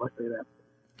Alabama. Let's say that.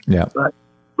 Yeah.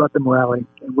 But the morality,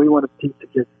 and we wanted to teach the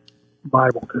kids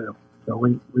Bible too. So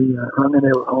we hung in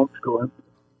there with homeschooling.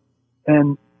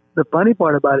 And the funny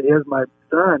part about it is my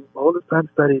oldest son,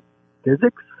 studied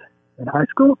physics in high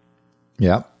school.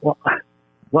 Yeah. Well,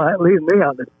 that leaves me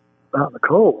out in the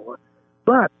cold.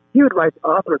 But he would write the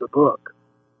author of the book.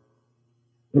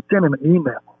 He'd send him an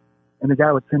email, and the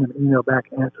guy would send him an email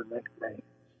back and answer the next day.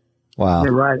 Wow. They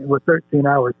write it with 13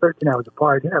 hours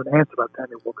apart. He didn't have an answer by the time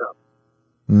he woke up.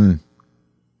 Mm.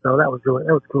 So that was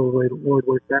cool. The way the Lord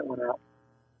worked that one out.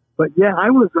 But yeah, I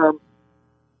was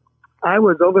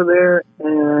over there,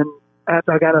 and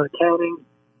after I got out of accounting,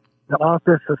 the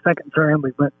office, the second term,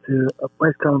 we went to a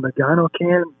place called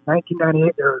Nagano-ken.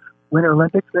 1998, there was Winter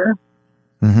Olympics there.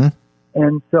 Mm-hmm.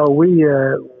 And so we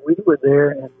were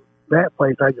there, and that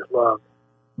place I just loved.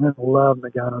 I just loved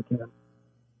Nagano-ken.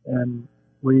 And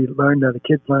the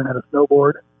kids learned how to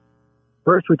snowboard.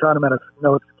 First, we taught them how to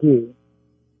snow ski,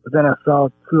 but then I saw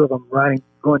 2 of them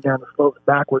going down the slopes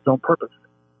backwards on purpose.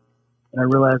 And I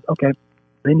realized, okay,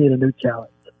 they need a new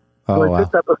challenge. So I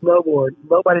picked up a snowboard.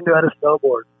 Nobody knew how to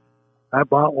snowboard. I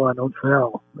bought one on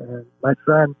sale. And my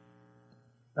son,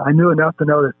 I knew enough to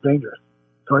know it's dangerous.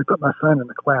 So I put my son in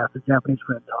the class. A Japanese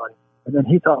friend taught him. And then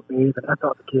he taught me, and I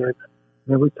taught the kids. And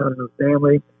then we taught him the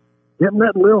family. Didn't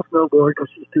let Lil snowboard because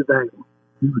she's too valuable.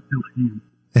 He was too huge.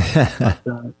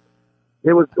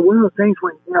 It was one of the things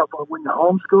when you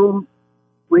homeschool,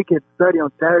 we could study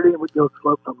on Saturday and we'd go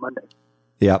slopes on Monday.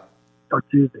 Yep. Or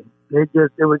Tuesday. It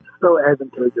was so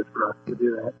advantageous for us to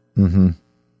do that. Mm-hmm.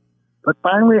 But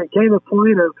finally, it came a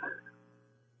point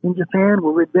in Japan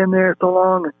where we'd been there so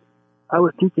long, I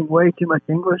was teaching way too much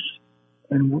English,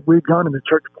 and we'd gone into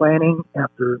church planning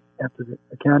after the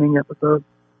accounting episode,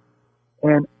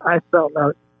 and I felt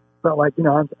like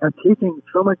I'm teaching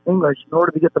so much English in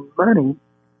order to get the money,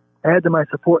 add to my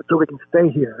support so we can stay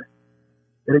here,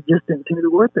 that it just didn't seem to be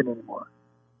worth it anymore.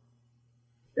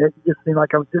 It just seemed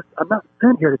like I'm not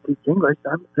sent here to teach English.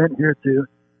 I'm sent here to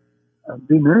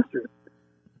be minister.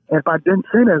 And if I'd been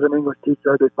sent as an English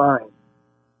teacher, I'd be fine.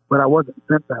 But I wasn't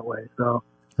sent that way. So,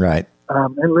 right.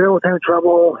 And Lil was having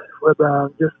trouble with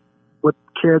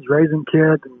kids, raising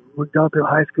kids. And we'd gone through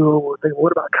high school. We're thinking,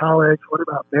 what about college? What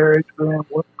about marriage for them?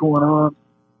 What's going on?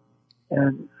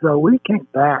 And so we came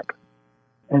back.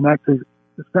 And actually,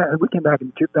 we came back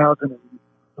in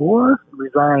 2004 and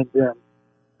resigned then.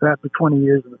 So after 20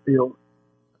 years in the field,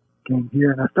 came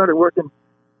here, and I started working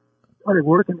for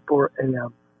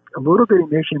a little bitty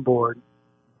mission board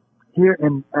here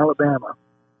in Alabama,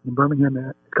 in Birmingham.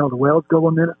 It's called the Wells Global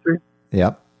Ministry.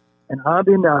 Yep. And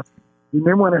oddly enough, you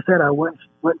remember when I said I went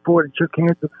forward and shook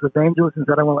hands with this evangelist and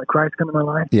said I want to let Christ come in my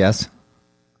life? Yes.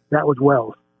 That was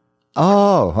Wells.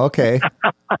 Oh, okay.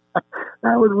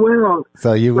 That was Wells.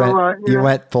 So you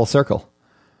went full circle.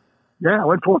 Yeah, I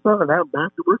went full circle. Now I'm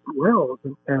back to work for Wells.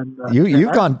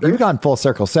 You've gone full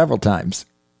circle several times.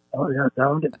 Oh yeah,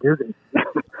 I'm getting busy.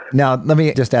 Now, let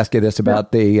me just ask you this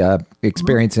about the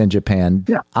experience in Japan.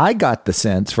 Yeah. I got the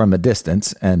sense from a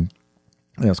distance, and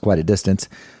it was quite a distance,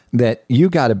 that you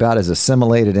got about as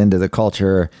assimilated into the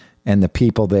culture and the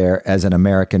people there as an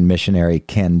American missionary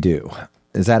can do.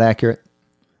 Is that accurate?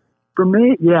 For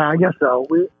me, yeah, I guess so.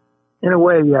 In a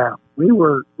way, yeah. We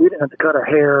didn't have to cut our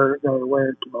hair, wear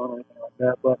a kimono or anything like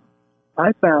that, but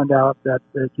I found out that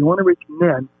if you want to reach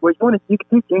men, well, you can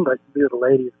teach English to be with the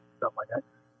ladies and stuff like that.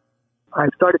 I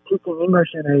started teaching English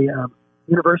in a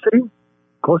university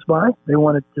close by. They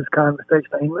wanted just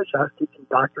conversational English. I was teaching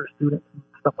doctor students and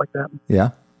stuff like that.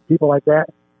 Yeah. People like that.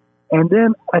 And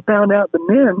then I found out the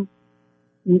men,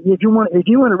 if you want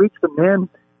to reach the men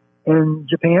in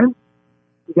Japan,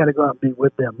 you got to go out and be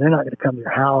with them. They're not going to come to your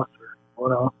house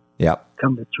or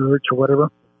come to church or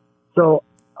whatever. So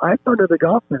I started a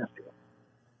golf ministry.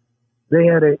 They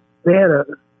had a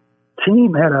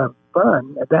team had a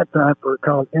fund at that time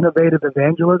called Innovative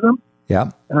Evangelism.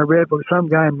 Yeah. And I read where some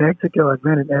guy in Mexico had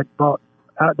bought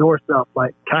outdoor stuff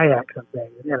like kayaks and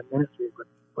things. He had a ministry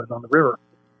was on the river.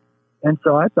 And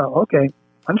so I thought, okay,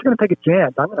 I'm just going to take a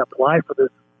chance. I'm going to apply for this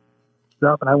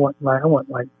stuff. And I want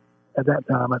at that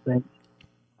time, I think,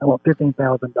 I want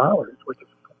 $15,000, which is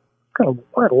kind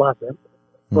of quite a lot then,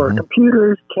 for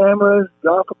computers, cameras,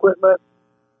 golf equipment,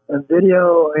 and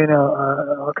video,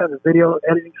 all kinds of video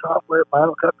editing software,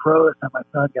 Final Cut Pro. That's how my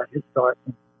son got his start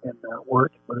in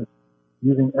work, was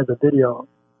using as a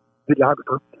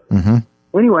videographer. Mm-hmm.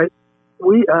 Anyway,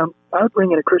 I would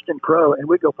bring in a Christian pro, and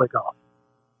we'd go play golf.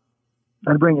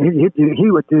 He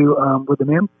would do with the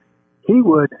men. He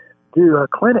would do a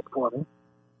clinic for me,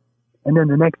 and then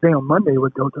the next day on Monday,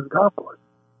 we'd go to the golf course,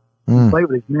 play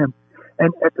with these men.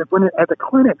 And at the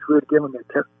clinics, we would give him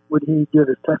would he give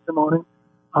his testimony?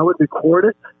 I would record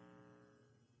it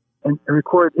and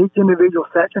record each individual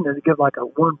session and give like a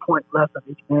 1-point lesson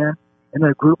each man, and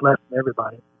then a group lesson to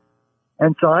everybody.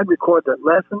 And so I'd record the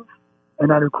lessons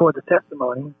and I'd record the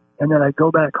testimony, and then I'd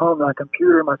go back home to my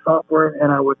computer, my software,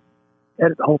 and I would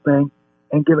edit the whole thing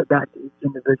and give it back to each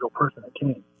individual person that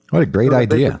came. What a great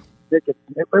idea. It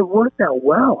worked out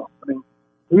well. I mean,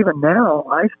 even now,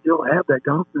 I still have that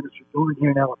golf ministry going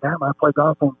here in Alabama. I play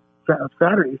golf on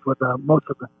Saturdays with most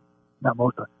of the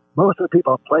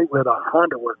people I play with are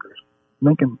Honda workers.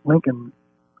 Lincoln,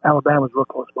 Alabama's real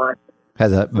close by.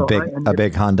 Has a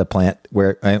big Honda plant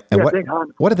where big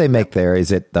Honda. What do they make there?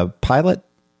 Is it the Pilot?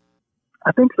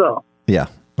 I think so. Yeah,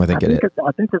 I think it is.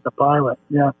 I think it's a Pilot.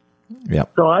 Yeah. Yeah.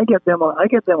 So I get them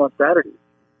on Saturdays,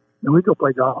 and we go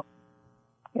play golf.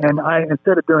 And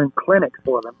instead of doing clinics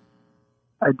for them,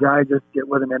 I just get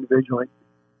with them individually.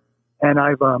 And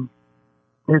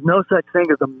there's no such thing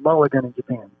as a mulligan in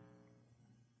Japan.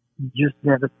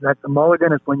 That's a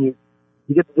mulligan is when you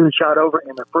get to do the shot over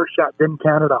and the first shot didn't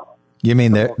count at all. You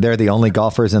mean they're the only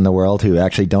golfers in the world who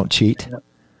actually don't cheat?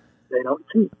 They don't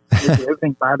cheat. They do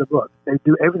everything by the book. They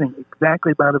do everything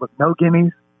exactly by the book. No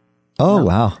gimmies. Oh, no.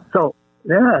 Wow. So,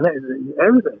 yeah,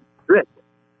 everything. Strict.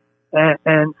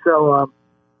 And so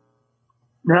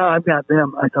now I've got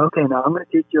them. I said, okay, now I'm going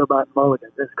to teach you about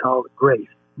mulligans. It's called grace.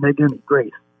 And they do me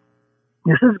grace.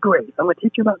 This is grace. I'm going to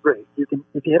teach you about grace. You can,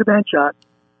 if you hit a bad shot,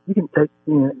 you can take,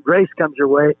 grace comes your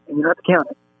way, and you don't have to count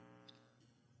it.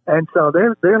 And so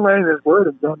they're learning this word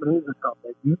in Japanese and stuff.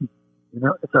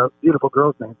 It's a beautiful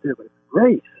girl's name too, but it's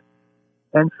grace.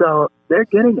 And so they're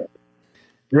getting it.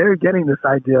 They're getting this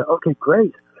idea. Okay,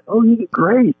 grace. Oh, you get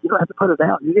grace. You don't have to put it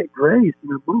out. You get grace.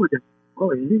 Mulligan.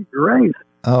 Oh, you get grace.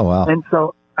 Oh, wow. And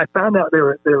so I found out they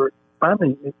were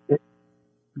finally. They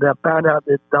found out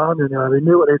that Don and they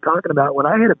knew what they were talking about. When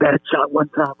I hit a bad shot one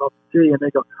time off the tee, and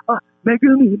they go,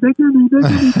 Megumi.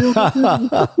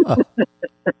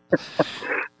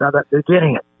 Now that they're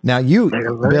getting it. Now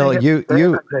Bill,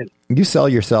 you sell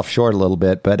yourself short a little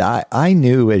bit, but I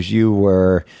knew as you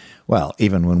were, well,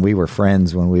 even when we were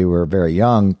friends, when we were very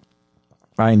young,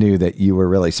 I knew that you were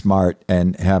really smart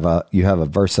and you have a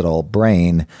versatile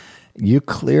brain. You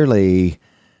clearly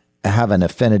have an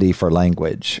affinity for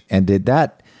language. And did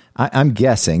that, I'm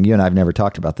guessing, you and I've never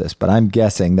talked about this, but I'm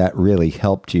guessing that really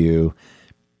helped you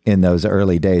in those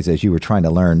early days as you were trying to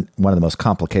learn one of the most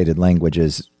complicated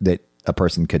languages that a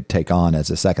person could take on as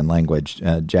a second language,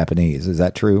 Japanese. Is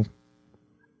that true?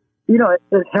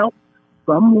 It helps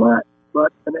somewhat,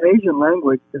 but an Asian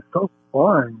language is so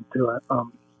foreign to it.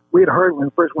 We had heard when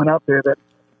we first went out there that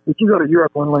if you go to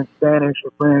Europe and learn Spanish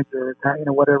or French or Italian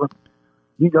or whatever,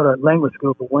 you go to language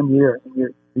school for 1 year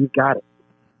and you've got it.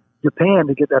 Japan,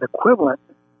 to get that equivalent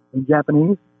in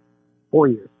Japanese, 4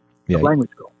 years of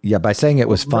language school. Yeah, by saying it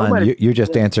was fun, you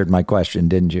just answered my question,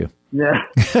 didn't you? Yeah.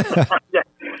 Yeah.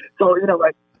 So,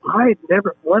 like I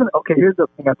never. Here's the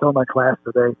thing I told my class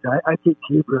today. I teach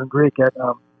Hebrew and Greek at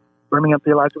Birmingham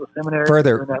Theological Seminary.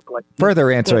 Further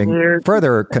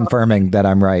confirming that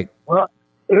I'm right. Well,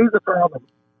 here's the problem.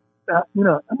 I'm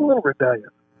a little rebellious.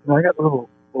 I got a little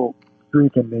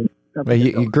streak in me. Well,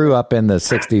 you grew up in the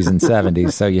 60s and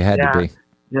 70s, so you had to be.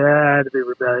 Yeah, I had to be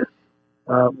rebellious.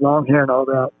 Long hair and all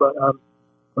that. But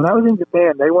when I was in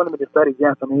Japan, they wanted me to study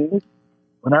Japanese.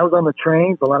 When I was on the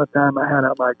trains, a lot of time I had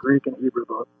out my Greek and Hebrew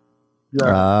book,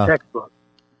 textbook.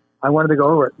 I wanted to go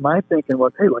over it. My thinking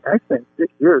was, hey, look, I spent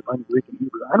 6 years on Greek and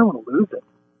Hebrew. I don't want to lose it.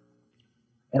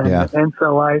 And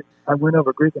so I went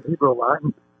over Greek and Hebrew a lot.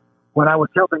 And when I was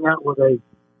helping out with a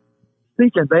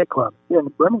speech and debate club here in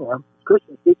Birmingham,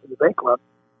 Christian speech and debate club,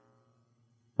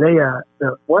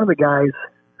 one of the guys,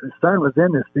 his son was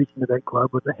in this speech and debate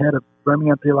club, was the head of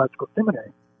Birmingham Theological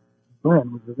Seminary.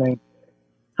 Glenn was his name.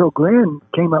 So Glenn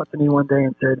came up to me one day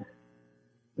and said,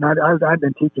 and I'd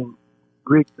been teaching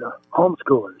Greek to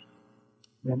homeschoolers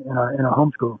in a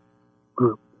homeschool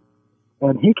group.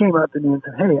 And he came up to me and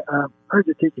said, hey, I heard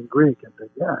you're teaching Greek. I said,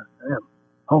 yeah, I am.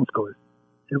 Homeschoolers.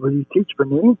 He said, will you teach for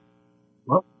me?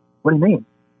 Well, what do you mean?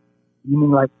 You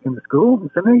mean like in the school? He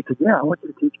said, he said, yeah, I want you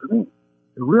to teach for me. I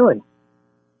said, really?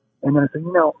 And then I said,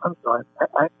 I'm sorry.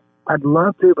 I'd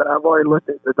love to, but I've already looked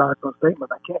at the doctrinal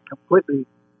statement. I can't completely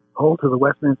hold to the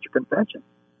Westminster Confession.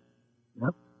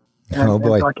 And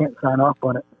so I can't sign off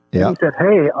on it. Yeah. He said,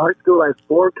 hey, our school has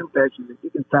 4 confessions. If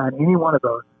you can sign any one of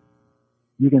those,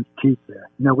 you can teach there.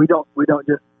 We don't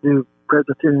just do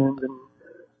Presbyterians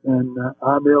and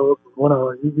Amils.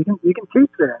 You can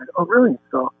teach there. Said, oh, really?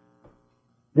 So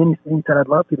then he said, I'd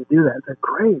love for you to do that. I said,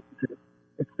 great. He said,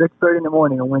 it's 6:30 in the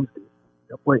morning on Wednesday. I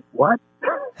said, wait, what?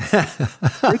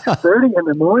 6:30 in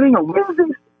the morning on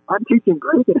Wednesdays? I'm teaching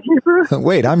Greek and Hebrew.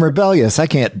 Wait, I'm rebellious. I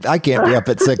can't be up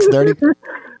at 6:30.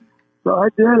 So I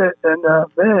did it, and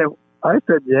I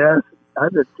said yes.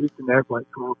 I've been teaching there for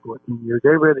like 12, 14 years.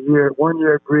 Every other year, 1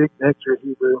 year Greek, next year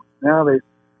Hebrew. Now this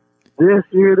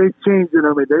year they changed it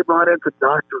on me. They brought in some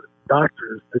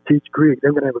doctors to teach Greek.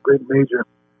 They're going to have a Greek major.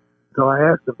 So I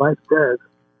asked the vice president,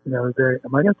 am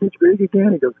I going to teach Greek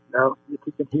again? He goes, no, you're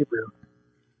teaching Hebrew.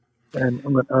 And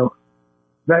I'm going, oh.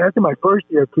 Now, after my first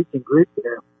year of teaching Greek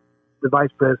there, the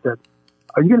vice president said,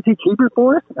 are you going to teach Hebrew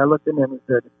for us? And I looked at him and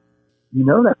said,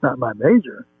 that's not my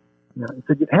major. He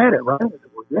said, you've had it, right? I said,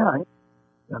 well, yeah,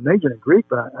 I majored in Greek,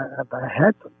 but I've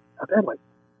had like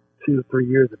 2 or 3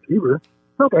 years of Hebrew.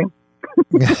 Okay.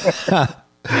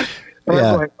 And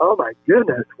I'm like, oh my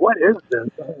goodness, what is this?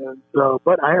 And so,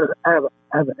 but I have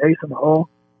an ace in the hole,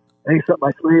 ace up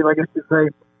my sleeve, I guess you say.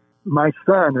 My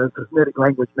son is a Semitic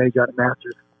language major at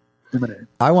Masters Seminary.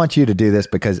 I want you to do this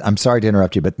because I'm sorry to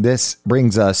interrupt you, but this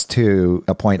brings us to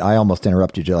a point. I almost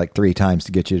interrupted you like 3 times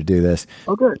to get you to do this.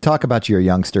 Oh, good. Talk about your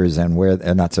youngsters and where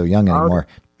they're not so young anymore,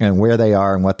 and where they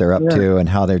are and what they're up to and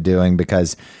how they're doing,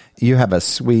 because you have a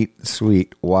sweet,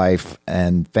 sweet wife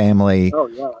and family. Oh,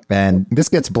 yeah. And this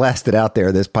gets blasted out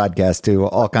there, this podcast, to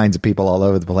all kinds of people all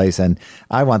over the place. And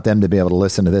I want them to be able to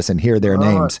listen to this and hear their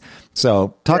names.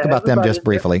 So talk about them just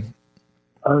briefly.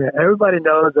 Okay, everybody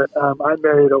knows that I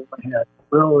married over my head.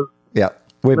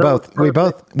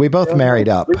 We both married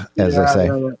up, as they say.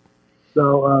 Yeah.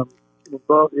 So we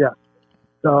both,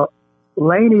 So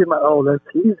Laney is my oldest.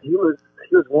 He was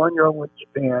 1 year old with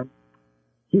Japan.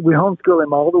 We homeschooled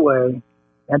him all the way,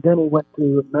 and then he went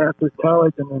to Masters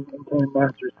College and then into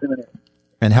Masters Seminary.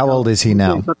 And how old is he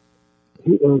now?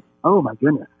 He is, oh my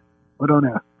goodness, I don't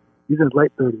know. He's in his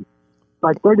late 30s.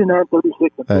 Like 39,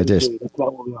 36, and 33.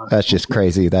 That's just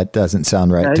crazy. That doesn't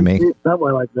sound right to me.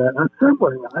 Somewhere like that.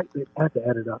 Somewhere, I have to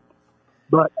add it up.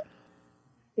 But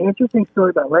interesting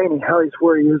story about Laney, how he's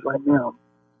where he is right now.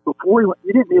 Before you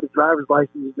didn't need a driver's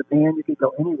license in Japan. You could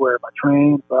go anywhere by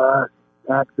train, bus,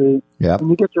 taxi. Yep. And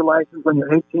you get your license when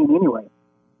you're 18 anyway.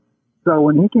 So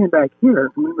when he came back here,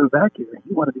 when we moved back here,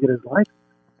 he wanted to get his license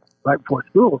right before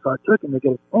school. So I took him to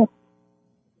get his test.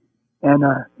 And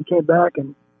he came back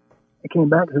and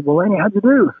said, well, Laney, how'd you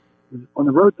do on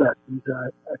the road test? He said,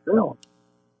 I failed.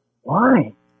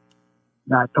 Why?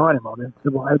 And I taught him all this. He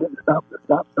said, well, I didn't stop at the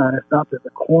stop sign. I stopped at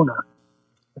the corner.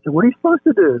 I said, what are you supposed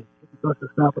to do? You're supposed to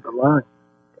stop at the line.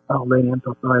 Oh, Laney, I'm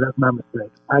so sorry. That's my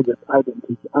mistake. I didn't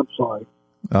teach you. I'm sorry.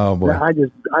 Oh, boy. I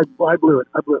blew it.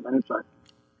 I blew it, man. I'm sorry.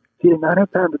 He did not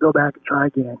have time to go back and try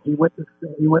again. He went to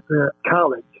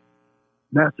college,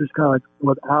 Masters College,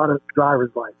 without a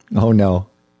driver's license. Oh, no.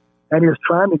 And he was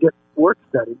trying to get work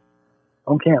study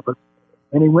on campus.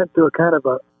 And he went to a kind of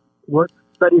a work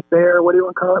study fair, what do you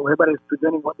want to call it, where everybody's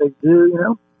presenting what they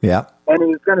do, Yeah. And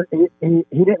he was he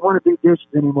didn't want to do dishes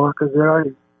anymore because they're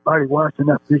already washed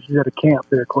enough dishes at a camp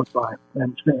there close by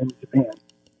in Japan.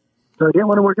 So he didn't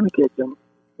want to work in the kitchen.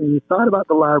 And he thought about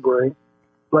the library,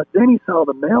 but then he saw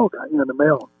the mail guy, the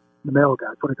mail guy,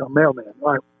 what do you call mailman,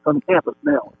 right, on the campus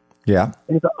mail. Yeah.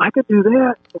 And he thought, I could do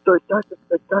that. And so he starts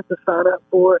to sign up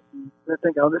for it. And they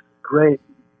think, oh, this is great.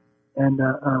 And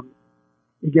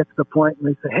he gets to the point and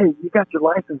they say, hey, you got your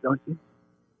license, don't you?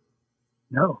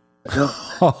 No, I don't.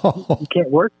 You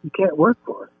can't work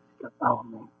for us. Goes, oh,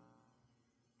 man.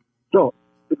 So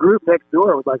the group next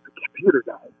door was like the computer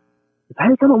guys. Said,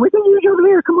 hey, come on, we can use you over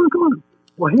here. Come on.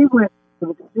 Well, he went to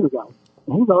the computer guy.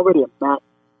 And he's already a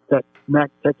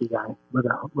Mac techie guy with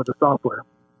the software.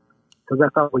 Because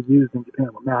that's all we used in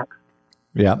Japan with Macs.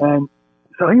 Yeah. And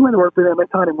so he went to work for them. They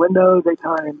taught him Windows. They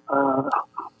taught him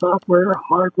software,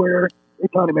 hardware. They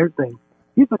taught him everything.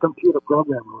 He's a computer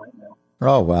programmer right now.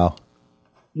 Oh, wow.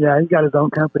 Yeah, he's got his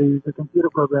own company. He's a computer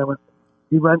programmer.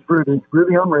 He runs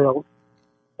Ruby on Rails.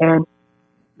 And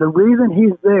the reason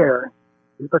he's there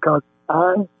is because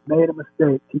I made a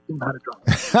mistake teaching him how to drive.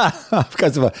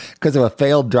 because of a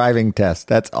failed driving test.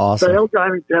 That's awesome. Failed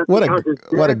driving test.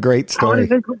 What a great story.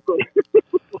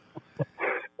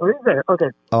 Oh, he's there. Okay.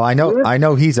 Oh, I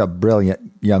know he's a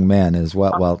brilliant young man as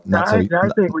well. Well, not so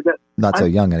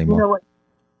young anymore. You know what?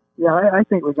 Yeah, I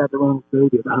think we got the wrong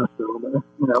baby at the hospital, man.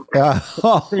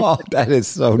 That is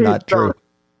so not true.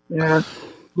 Yeah.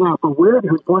 Now, for Weird,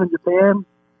 who's born in Japan,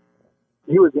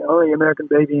 he was the only American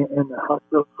baby in the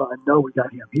hospital, so I know we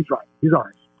got him. He's right. He's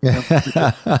ours.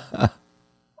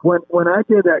 When I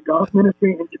did that golf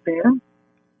ministry in Japan,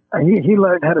 he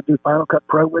learned how to do Final Cut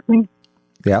Pro with me.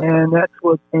 Yeah. And that's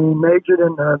what he majored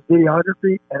in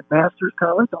videography at Masters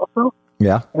College also.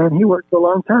 Yeah. And he worked for a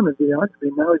long time in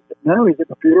videography. Now he's a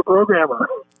computer programmer.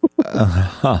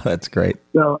 That's great.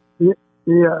 So he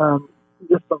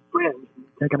just some friends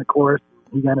taking a course.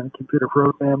 He got in a computer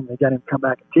program. They got him to come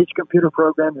back and teach computer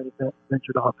program, and he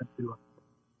ventured off into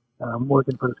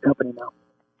working for this company now.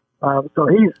 So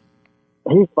he's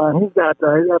fine. He's got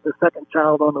the second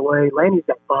child on the way. Laney's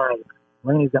got five.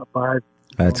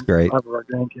 That's great. Five of our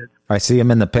grandkids. I see them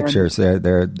in the pictures.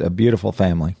 They're a beautiful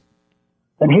family.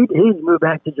 And he's moved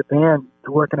back to Japan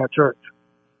to work in our church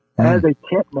as a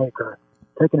tent maker,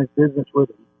 taking his business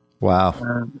with him. Wow.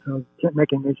 So tent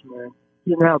making missionary.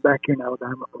 He's now back here in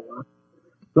Alabama for a while.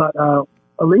 But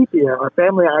Alethea, our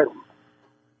family idol,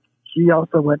 she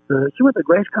also went to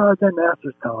Grace College and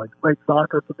Masters College, played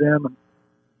soccer for them,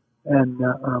 and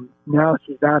now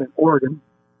she's out in Oregon,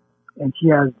 and she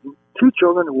has 2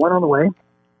 children and 1 on the way,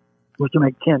 which will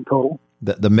make 10 total.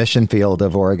 The mission field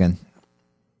of Oregon.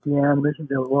 Yeah, the mission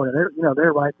field of Oregon.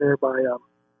 They're right there by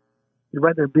you're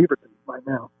right there in Beaverton right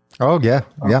now. Oh yeah,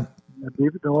 yeah.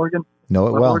 Beaverton, Oregon. Know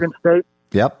it well. Oregon State.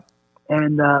 Yep.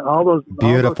 And all those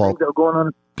things that are going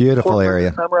on. Beautiful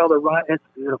area. Summer, it's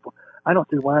beautiful. I don't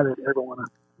see why they'd ever want to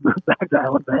move back to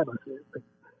Alabama. Seriously.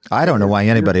 I don't know why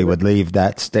anybody would leave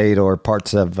that state or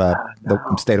parts of the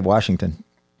state of Washington.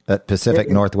 That Pacific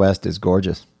Northwest is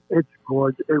gorgeous. It's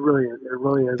gorgeous. It really is. It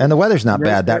really is. And the weather's not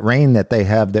bad. That rain that they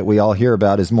have that we all hear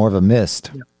about is more of a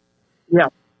mist. Yeah.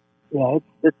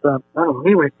 It's I don't know.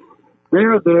 Anyway,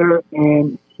 they're there,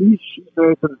 and she's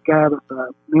married to this guy that's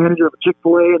a manager of a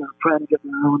Chick-fil-A, and they're trying to get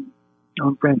their own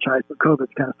franchise. But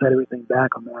COVID's kind of set everything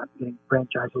back on that, getting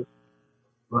franchises.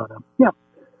 But,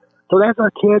 so that's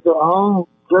our kids. They're all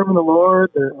serving the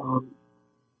Lord.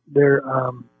 They're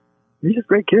just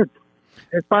great kids.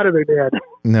 In spite of their dad.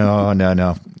 No.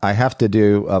 I have to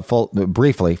do full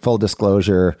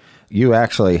disclosure. You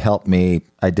actually helped me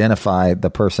identify the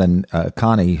person,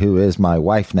 Connie, who is my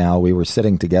wife now. We were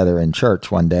sitting together in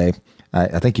church one day.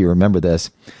 I think you remember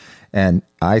this. And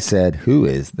I said, "Who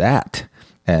is that?"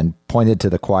 And pointed to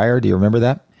the choir. Do you remember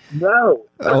that? No.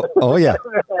 Oh yeah.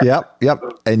 Yep.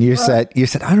 And you said,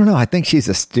 "I don't know. I think she's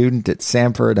a student at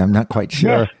Samford. I'm not quite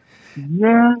sure." Yes.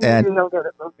 Yeah,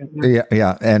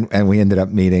 yeah, and we ended up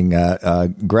meeting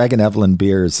Greg and Evelyn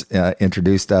Beers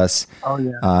introduced us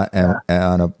on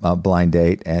a blind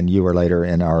date, and you were later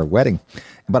in our wedding.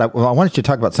 But I wanted you to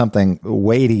talk about something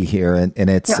weighty here, and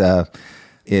it's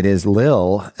it is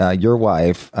Lil, your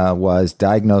wife, was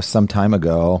diagnosed some time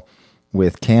ago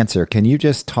with cancer. Can you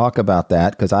just talk about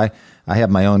that? Because I have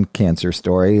my own cancer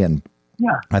story, and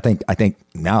I think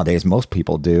nowadays most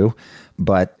people do,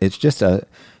 but it's just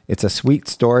It's a sweet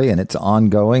story, and it's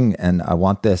ongoing, and I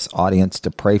want this audience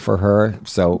to pray for her.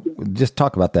 So just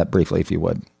talk about that briefly, if you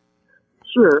would.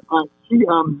 Sure. She,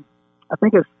 I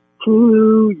think it's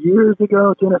 2 years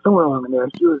ago, somewhere along in there,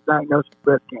 she was diagnosed with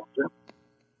breast cancer.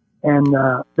 And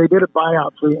they did a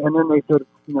biopsy, and then they said,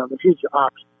 the future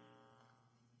options.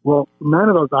 Well, none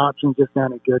of those options just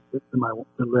sounded good to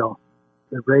Lil.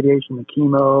 The radiation, the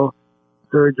chemo,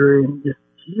 surgery,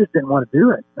 she just didn't want to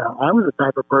do it. Now, I was the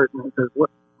type of person that says,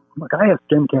 look, I have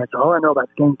skin cancer. All I know about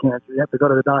skin cancer, you have to go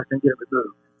to the doctor and get it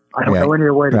removed. I don't know any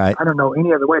other way I don't know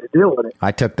any other way to deal with it.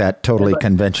 I took that totally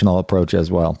conventional approach as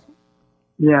well.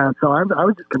 Yeah, so I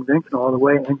was just conventional all the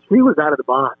way, and she was out of the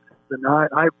box. And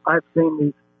I've seen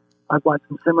these. I've watched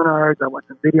some seminars. I watched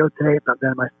some videotapes. I've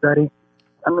done my study.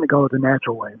 I'm going to go the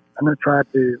natural way. I'm going to try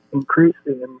to increase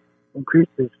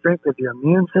the strength of your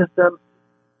immune system,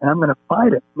 and I'm going to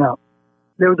fight it. Now,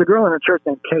 there was a girl in the church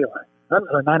named Kayla.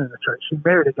 Not in the church. She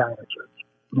married a guy in the church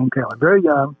named Kayla. Very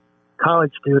young,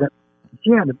 college student.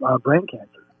 She had brain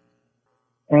cancer,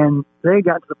 and they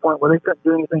got to the point where they couldn't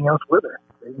do anything else with her.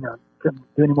 They, couldn't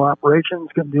do any more operations,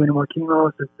 couldn't do any more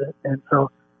chemo, and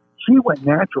so she went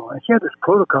natural. And she had this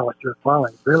protocol she was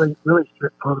following, really, really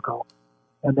strict protocol.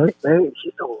 And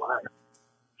she's still alive.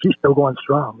 She's still going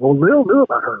strong. Well, Lil knew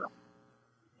about her,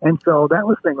 and so that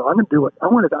was the thing. I'm going to do it. I'm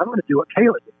going to do what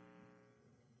Kayla did.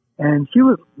 And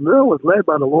Lil was led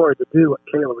by the Lord to do what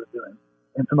Kayla was doing,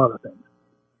 and some other things.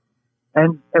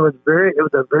 And it was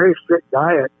a very strict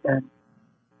diet, and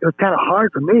it was kind of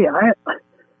hard for me. I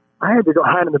had to go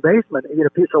hide in the basement and eat a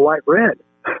piece of white bread.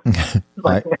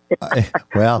 Something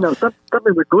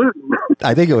with gluten.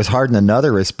 I think it was hard in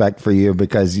another respect for you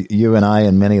because you and I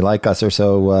and many like us are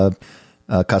so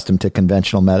accustomed to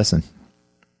conventional medicine.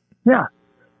 Yeah,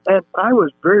 and I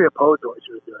was very opposed to what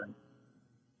she was doing.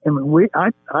 And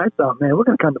I thought, man, we're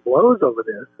going to come to blows over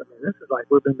this. I mean, this is like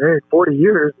we've been married 40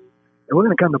 years, and we're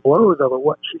going to come to blows over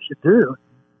what she should do.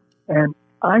 And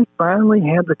I finally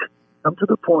had to come to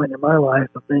the point in my life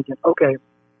of thinking, okay,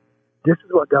 this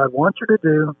is what God wants her to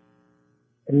do.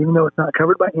 And even though it's not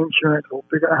covered by insurance, we'll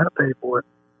figure out how to pay for it.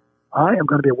 I am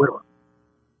going to be a widower.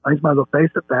 I just might as well face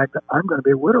the fact that I'm going to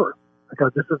be a widower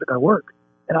because this isn't going to work.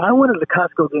 And I wanted the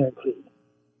Costco guarantee.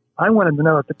 I wanted to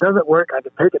know if it doesn't work, I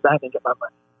can take it back and get my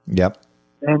money. Yep.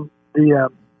 And the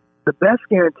best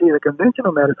guarantee the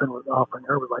conventional medicine was offering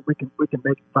her was like, we can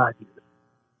make it 5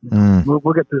 years.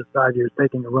 We'll get through the 5 years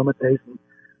taking aromatase and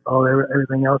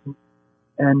everything else.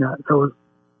 And so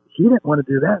she didn't want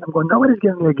to do that. I'm going, nobody's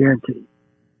giving me a guarantee.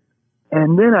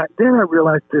 And then I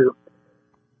realized too,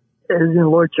 as the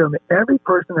Lord showed me, every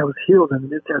person that was healed in the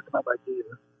New Testament by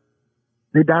Jesus,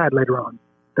 they died later on.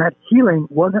 That healing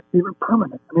wasn't even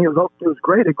permanent. I mean, it was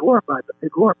great. It glorified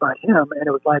him, and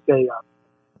it was like a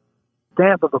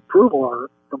stamp of approval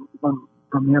from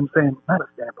him saying, not a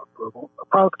stamp of approval, a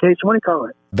qualification. What do you call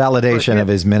it? Validation of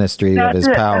his ministry, of his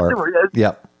power.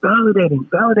 Yep.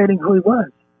 Validating who he was.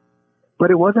 But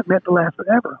it wasn't meant to last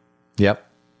forever. Yep.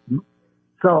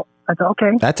 So I thought,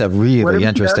 okay. That's a really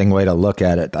interesting way to look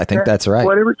at it. I think that's right.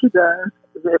 Whatever she does,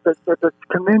 if it's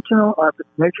conventional or if it's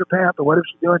naturopath or whatever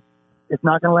she's doing, it's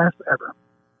not going to last forever.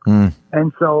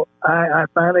 And so I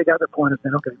finally got to the point of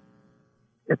saying, okay,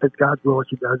 if it's God's will,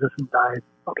 she does this and dies.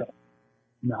 Okay.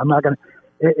 No, I'm not going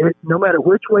to, no matter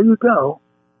which way you go,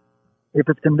 if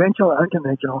it's conventional or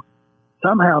unconventional,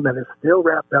 somehow that is still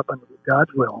wrapped up under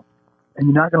God's will, and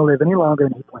you're not going to live any longer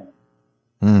than He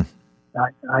planned.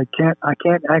 I can't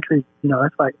actually,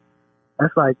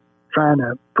 that's like trying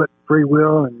to put free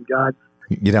will and God's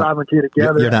sovereignty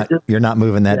together. You're not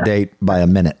moving that date by a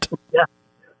minute. Yeah,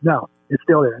 no, it's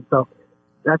still there. And so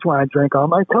that's why I drank all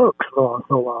my Cokes for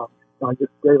so long. So I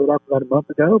just gave it up about a month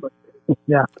ago, but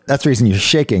yeah. That's the reason you're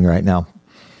shaking right now.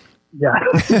 Yeah,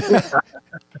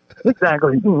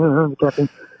 exactly.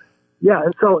 Yeah,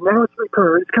 and so now it's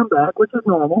recurred. It's come back, which is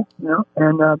normal,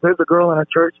 And there's a girl in our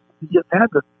church who just had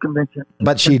the convention.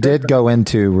 But she did go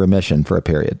into remission for a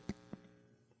period.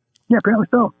 Yeah, apparently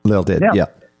so. Lil did, yeah.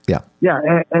 Yeah,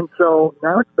 and so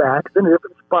now it's back. It's in a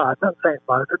different spot. Not the same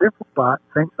spot. It's a different spot,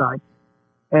 same site.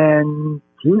 And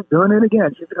she's doing it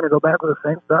again. She's going to go back with the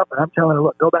same stuff. And I'm telling her,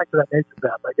 look, go back to that nature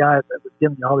stuff. That guy that was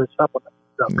giving you all this supplement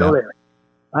stuff. Go there.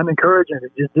 I'm encouraging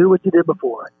her. Just do what you did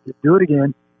before. Just do it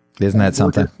again. Isn't that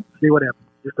something? See what happens.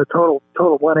 Just a total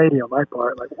 180 on my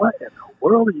part. Like, what in the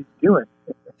world are you doing?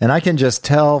 And I can just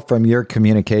tell from your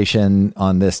communication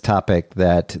on this topic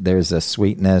that there's a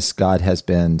sweetness. God has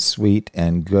been sweet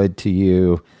and good to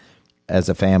you as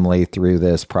a family through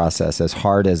this process, as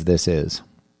hard as this is.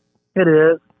 It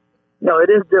is. It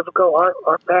is difficult.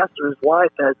 Our pastor's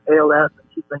wife has ALS, and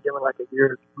she's been given like a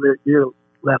year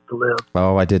left to live.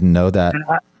 Oh, I didn't know that.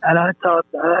 And I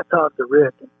talked to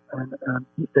Rick, and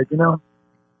he said,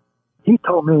 he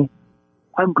told me,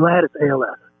 I'm glad it's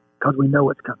ALS because we know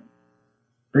what's coming.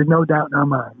 There's no doubt in our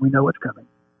mind. We know what's coming.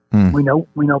 We know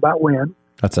about when.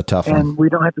 That's a tough one. And we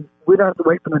don't have to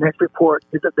wait for the next report.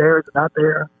 Is it there? Is it not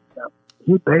there?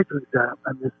 He basically said,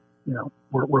 I'm just,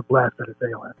 we're blessed that it's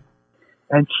ALS.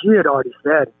 And she had already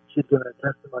said, she'd given a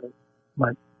testimony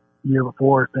like the year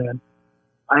before saying,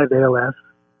 I have ALS,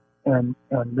 and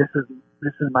this is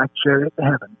my chariot to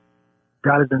heaven.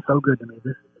 God has been so good to me.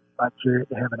 This is my chariot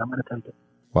to heaven. I'm going to take it.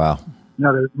 Wow.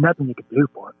 There's nothing you can do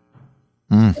for it.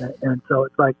 And so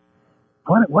it's like,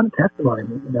 what a testimony,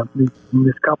 from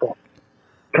this couple.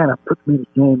 Kind of puts me to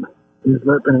shame, is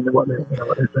listening to what they're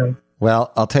saying.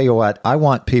 Well, I'll tell you what, I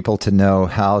want people to know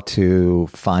how to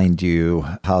find you,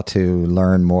 how to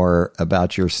learn more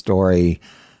about your story.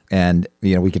 And,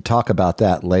 we could talk about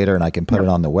that later, and I can put it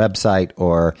on the website,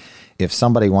 or if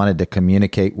somebody wanted to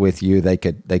communicate with you, they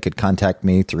could contact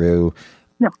me through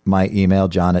my email,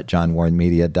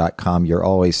 john@johnwarrenmedia.com. You're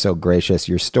always so gracious.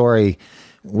 Your story,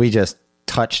 we just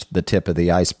touched the tip of the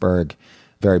iceberg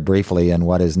very briefly in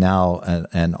what is now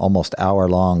an almost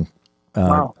hour-long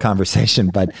conversation,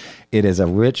 but it is a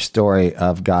rich story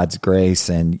of God's grace,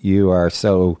 and you are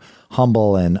so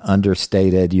humble and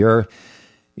understated. Your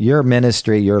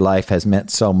ministry, your life has meant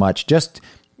so much. Just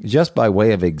by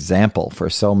way of example for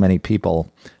so many people,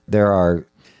 there are,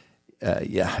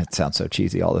 it sounds so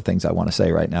cheesy, all the things I want to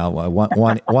say right now.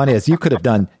 One is you could have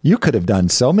done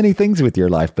so many things with your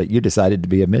life, but you decided to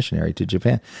be a missionary to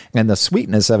Japan. And the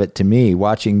sweetness of it to me,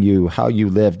 watching how you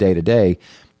live day to day,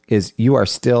 is you are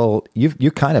still,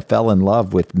 you kind of fell in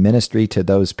love with ministry to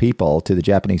those people, to the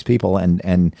Japanese people.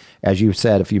 And as you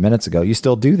said a few minutes ago, you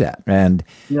still do that. And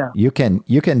you can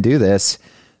do this,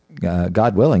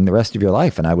 God willing, the rest of your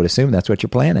life. And I would assume that's what your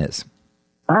plan is.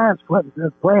 That's what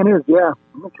the plan is, yeah.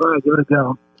 I'm going to try to give it a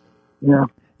go. Yeah.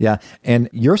 Yeah. And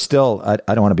you're still, I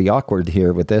don't want to be awkward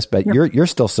here with this, but you're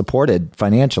still supported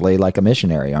financially like a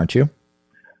missionary, aren't you?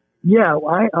 Yeah.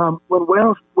 When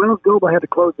Wells Global had to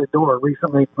close their door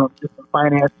recently from just some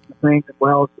finance things, and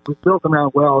Wells, it was built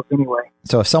around Wells anyway.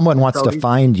 So if someone wants to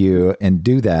find you and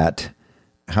do that,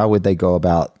 how would they go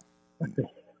about?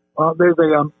 Well,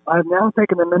 I've now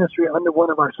taken the ministry under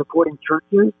one of our supporting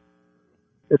churches.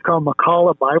 It's called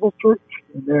McCalla Bible Church,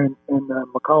 and they're in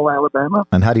McCalla, Alabama.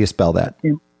 And how do you spell that?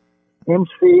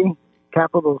 MC,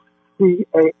 capital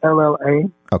CALLA.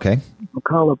 Okay.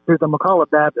 McCalla, there's a McCalla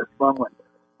Baptist, wrong one.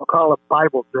 McCalla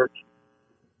Bible Church.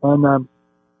 And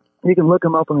you can look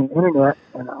them up on the internet,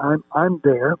 and I'm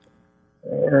there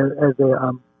as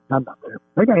I'm not there.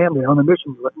 I think I am there on the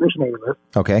missionary list.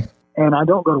 Okay. And I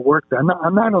don't go to work there. I'm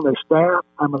not on their staff.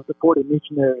 I'm a supported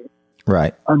missionary.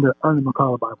 Right. Under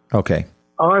McCalla Bible. Okay.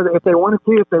 Or if they want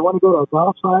to go to a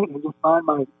golf site and just find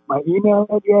my email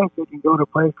address, they can go to a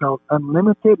place called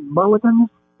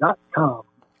UnlimitedMulligans.com.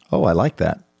 Oh, I like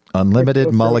that.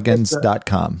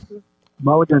 UnlimitedMulligans.com.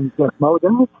 Mulligans, yes,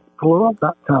 Mulligans,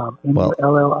 plural.com.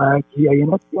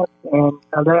 MULLIGANS. And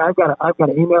I've got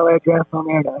an email address on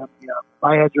there,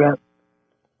 my address.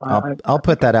 I'll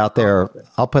put that out there.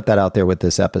 I'll put that out there with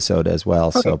this episode as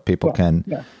well, so people can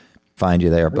find you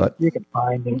there. But you can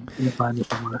find me. You can find me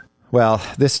somewhere. Well,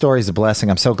 this story is a blessing.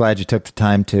 I'm so glad you took the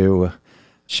time to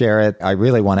share it. I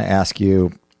really want to ask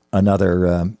you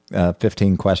another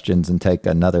 15 questions and take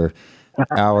another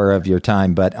hour of your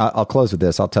time, but I'll close with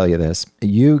this. I'll tell you this.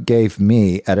 You gave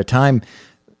me, at a time,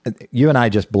 you and I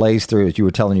just blazed through, as you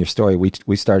were telling your story,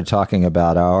 we started talking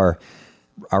about our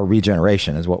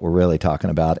regeneration is what we're really talking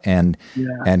about. And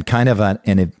kind of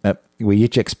we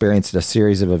each experienced a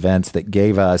series of events that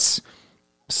gave us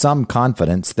some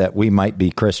confidence that we might be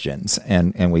Christians.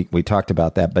 And we talked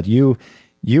about that, but you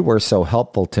were so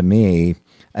helpful to me.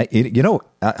 I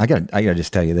gotta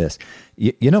just tell you this,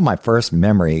 my first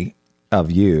memory of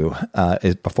you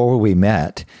is before we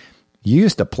met. You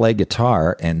used to play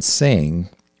guitar and sing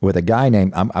with a guy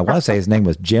named, I want to say his name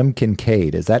was Jim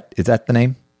Kincaid. Is that the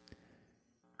name?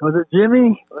 Was it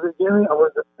Jimmy? Or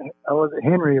was it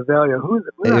Henry Avalia?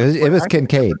 It was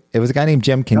Kincaid. It was a guy named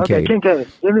Jim Kincaid. Okay, Kincaid.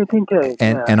 Jimmy Kincaid.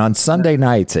 And on Sunday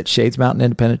nights at Shades Mountain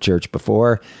Independent Church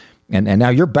before, and now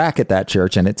you're back at that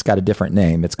church, and it's got a different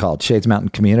name. It's called Shades Mountain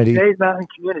Community. Shades Mountain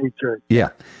Community Church. Yeah.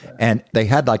 And they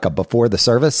had like a before the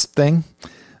service thing.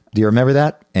 Do you remember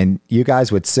that? And you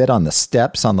guys would sit on the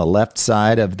steps on the left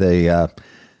side of the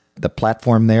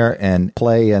platform there and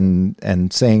play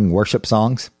and sing worship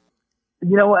songs.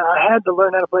 You know what? I had to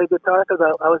learn how to play guitar because I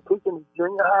was teaching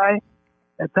junior high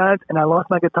at times, and I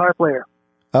lost my guitar player.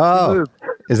 Oh,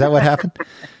 is that what happened?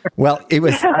 Well, it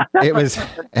was,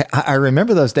 I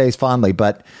remember those days fondly,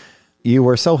 but you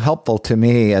were so helpful to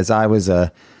me as I was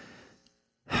a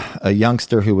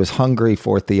youngster who was hungry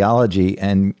for theology,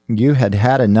 and you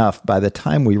had enough, by the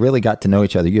time we really got to know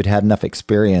each other, you'd had enough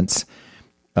experience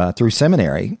through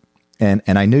seminary. And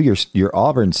I knew your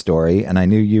Auburn story, and I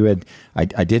knew you had,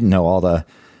 I didn't know all the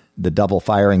double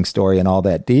firing story and all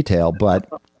that detail, but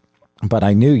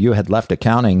I knew you had left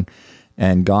accounting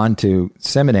and gone to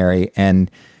seminary, and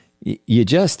you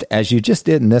just, as you just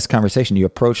did in this conversation, you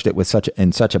approached it with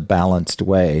in such a balanced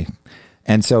way.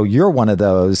 And so you're one of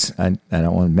those, I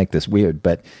don't want to make this weird,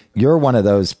 but you're one of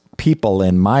those people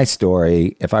in my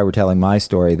story, if I were telling my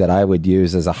story, that I would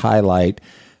use as a highlight,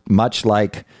 much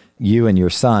like you and your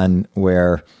son,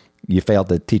 where you failed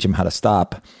to teach him how to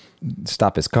stop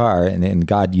his car. And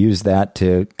God used that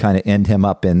to kind of end him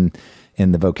up in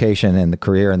the vocation and the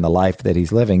career and the life that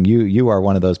he's living. You are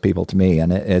one of those people to me.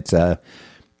 And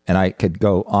and I could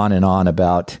go on and on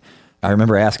about, I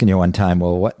remember asking you one time,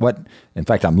 well, what, in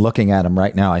fact, I'm looking at them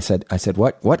right now. I said,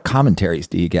 what commentaries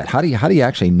do you get? How do you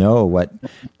actually know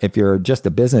if you're just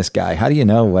a business guy, how do you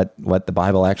know what the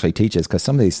Bible actually teaches? Because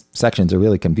some of these sections are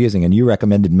really confusing. And you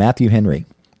recommended Matthew Henry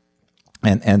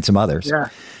and some others. Yeah.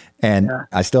 And yeah.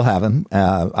 I still have them.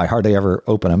 I hardly ever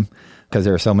open them because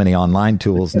there are so many online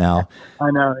tools now.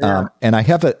 I know. Yeah. And I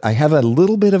have a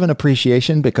little bit of an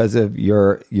appreciation because of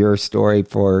your story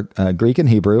for Greek and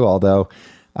Hebrew, although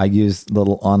I use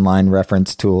little online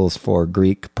reference tools for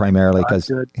Greek primarily because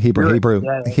Hebrew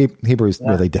is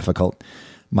really difficult.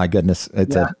 My goodness,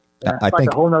 it's I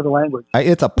think a whole other language.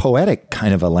 It's a poetic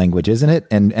kind of a language, isn't it?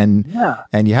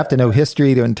 And you have to know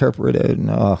history to interpret it. And,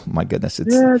 oh my goodness,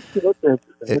 it's interesting.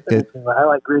 I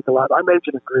like Greek a lot. I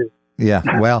majored in Greek.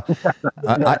 Yeah, well,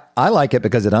 I like it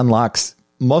because it unlocks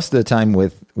most of the time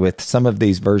with some of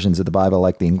these versions of the Bible,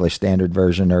 like the English Standard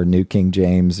Version or New King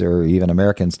James or even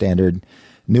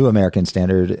New American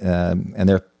Standard, and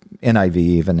their NIV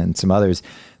even, and some others.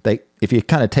 If you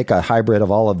kind of take a hybrid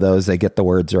of all of those, they get the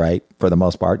words right for the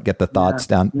most part, get the thoughts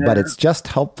down. Yeah. But it's just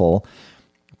helpful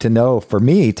for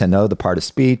me to know the part of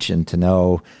speech and to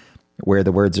know where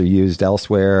the words are used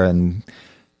elsewhere. And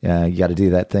you got to do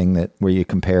that thing where you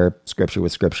compare scripture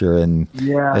with scripture. And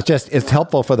it's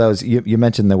helpful for those. You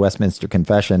mentioned the Westminster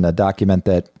Confession, a document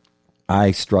that I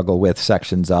struggle with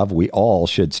sections of. We all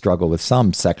should struggle with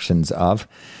some sections of.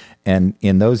 And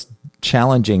in those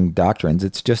challenging doctrines,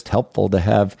 it's just helpful to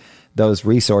have those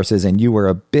resources. And you were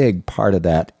a big part of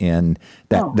that in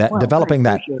developing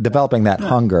that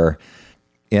hunger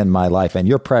in my life. And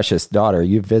your precious daughter,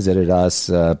 you visited us,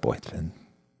 it's been,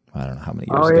 I don't know how many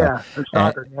years ago.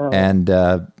 And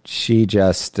she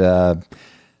just,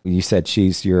 you said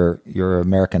she's your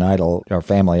American Idol or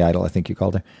family idol, I think you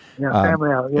called her. Yeah, family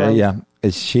idol. Yeah.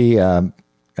 She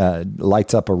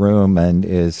lights up a room and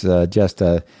is just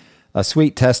a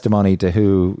sweet testimony to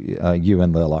who you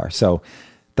and Lil are. So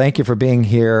thank you for being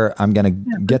here. I'm going to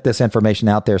get this information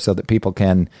out there so that people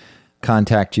can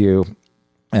contact you.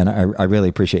 And I really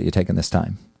appreciate you taking this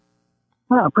time.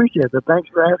 Well, I appreciate it. Thanks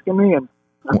for asking me. And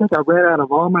I think I ran out of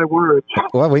all my words.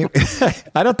 Well,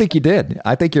 I don't think you did.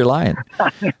 I think you're lying.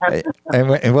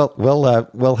 And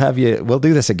we'll have you. We'll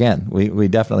do this again. We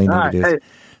definitely need to do this.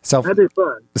 So that'd be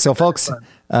fun. So folks,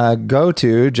 go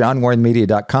to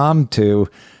johnwarrenmedia.com to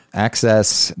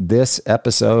access this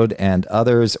episode and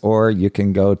others, or you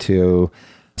can go to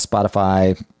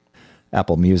Spotify,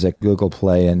 Apple Music, Google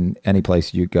Play, and any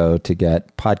place you go to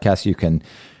get podcasts. You can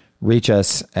reach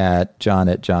us at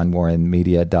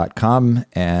john@johnwarrenmedia.com,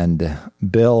 and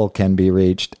Bill can be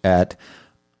reached at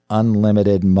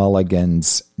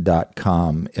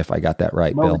unlimitedmulligans.com, if I got that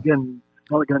right, Bill.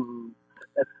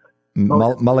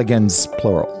 Mulligans,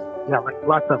 plural. Yeah, like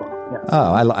lots of them. Yeah.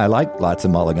 Oh, I like lots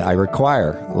of mulligans. I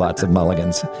require lots of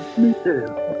mulligans. Me too.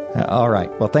 All right.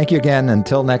 Well, thank you again.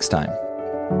 Until next time.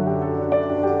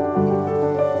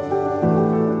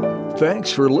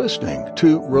 Thanks for listening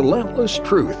to Relentless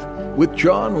Truth with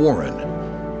John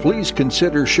Warren. Please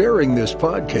consider sharing this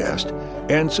podcast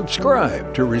and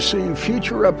subscribe to receive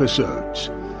future episodes.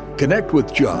 Connect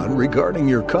with John regarding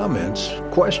your comments,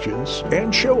 questions,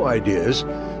 and show ideas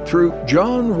through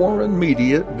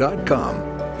johnwarrenmedia.com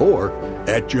or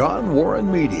at John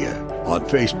Warren Media on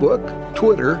Facebook,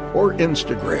 Twitter, or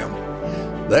Instagram.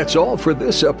 That's all for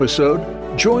this episode.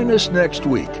 Join us next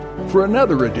week for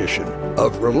another edition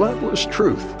of Relentless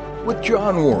Truth with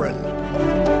John Warren.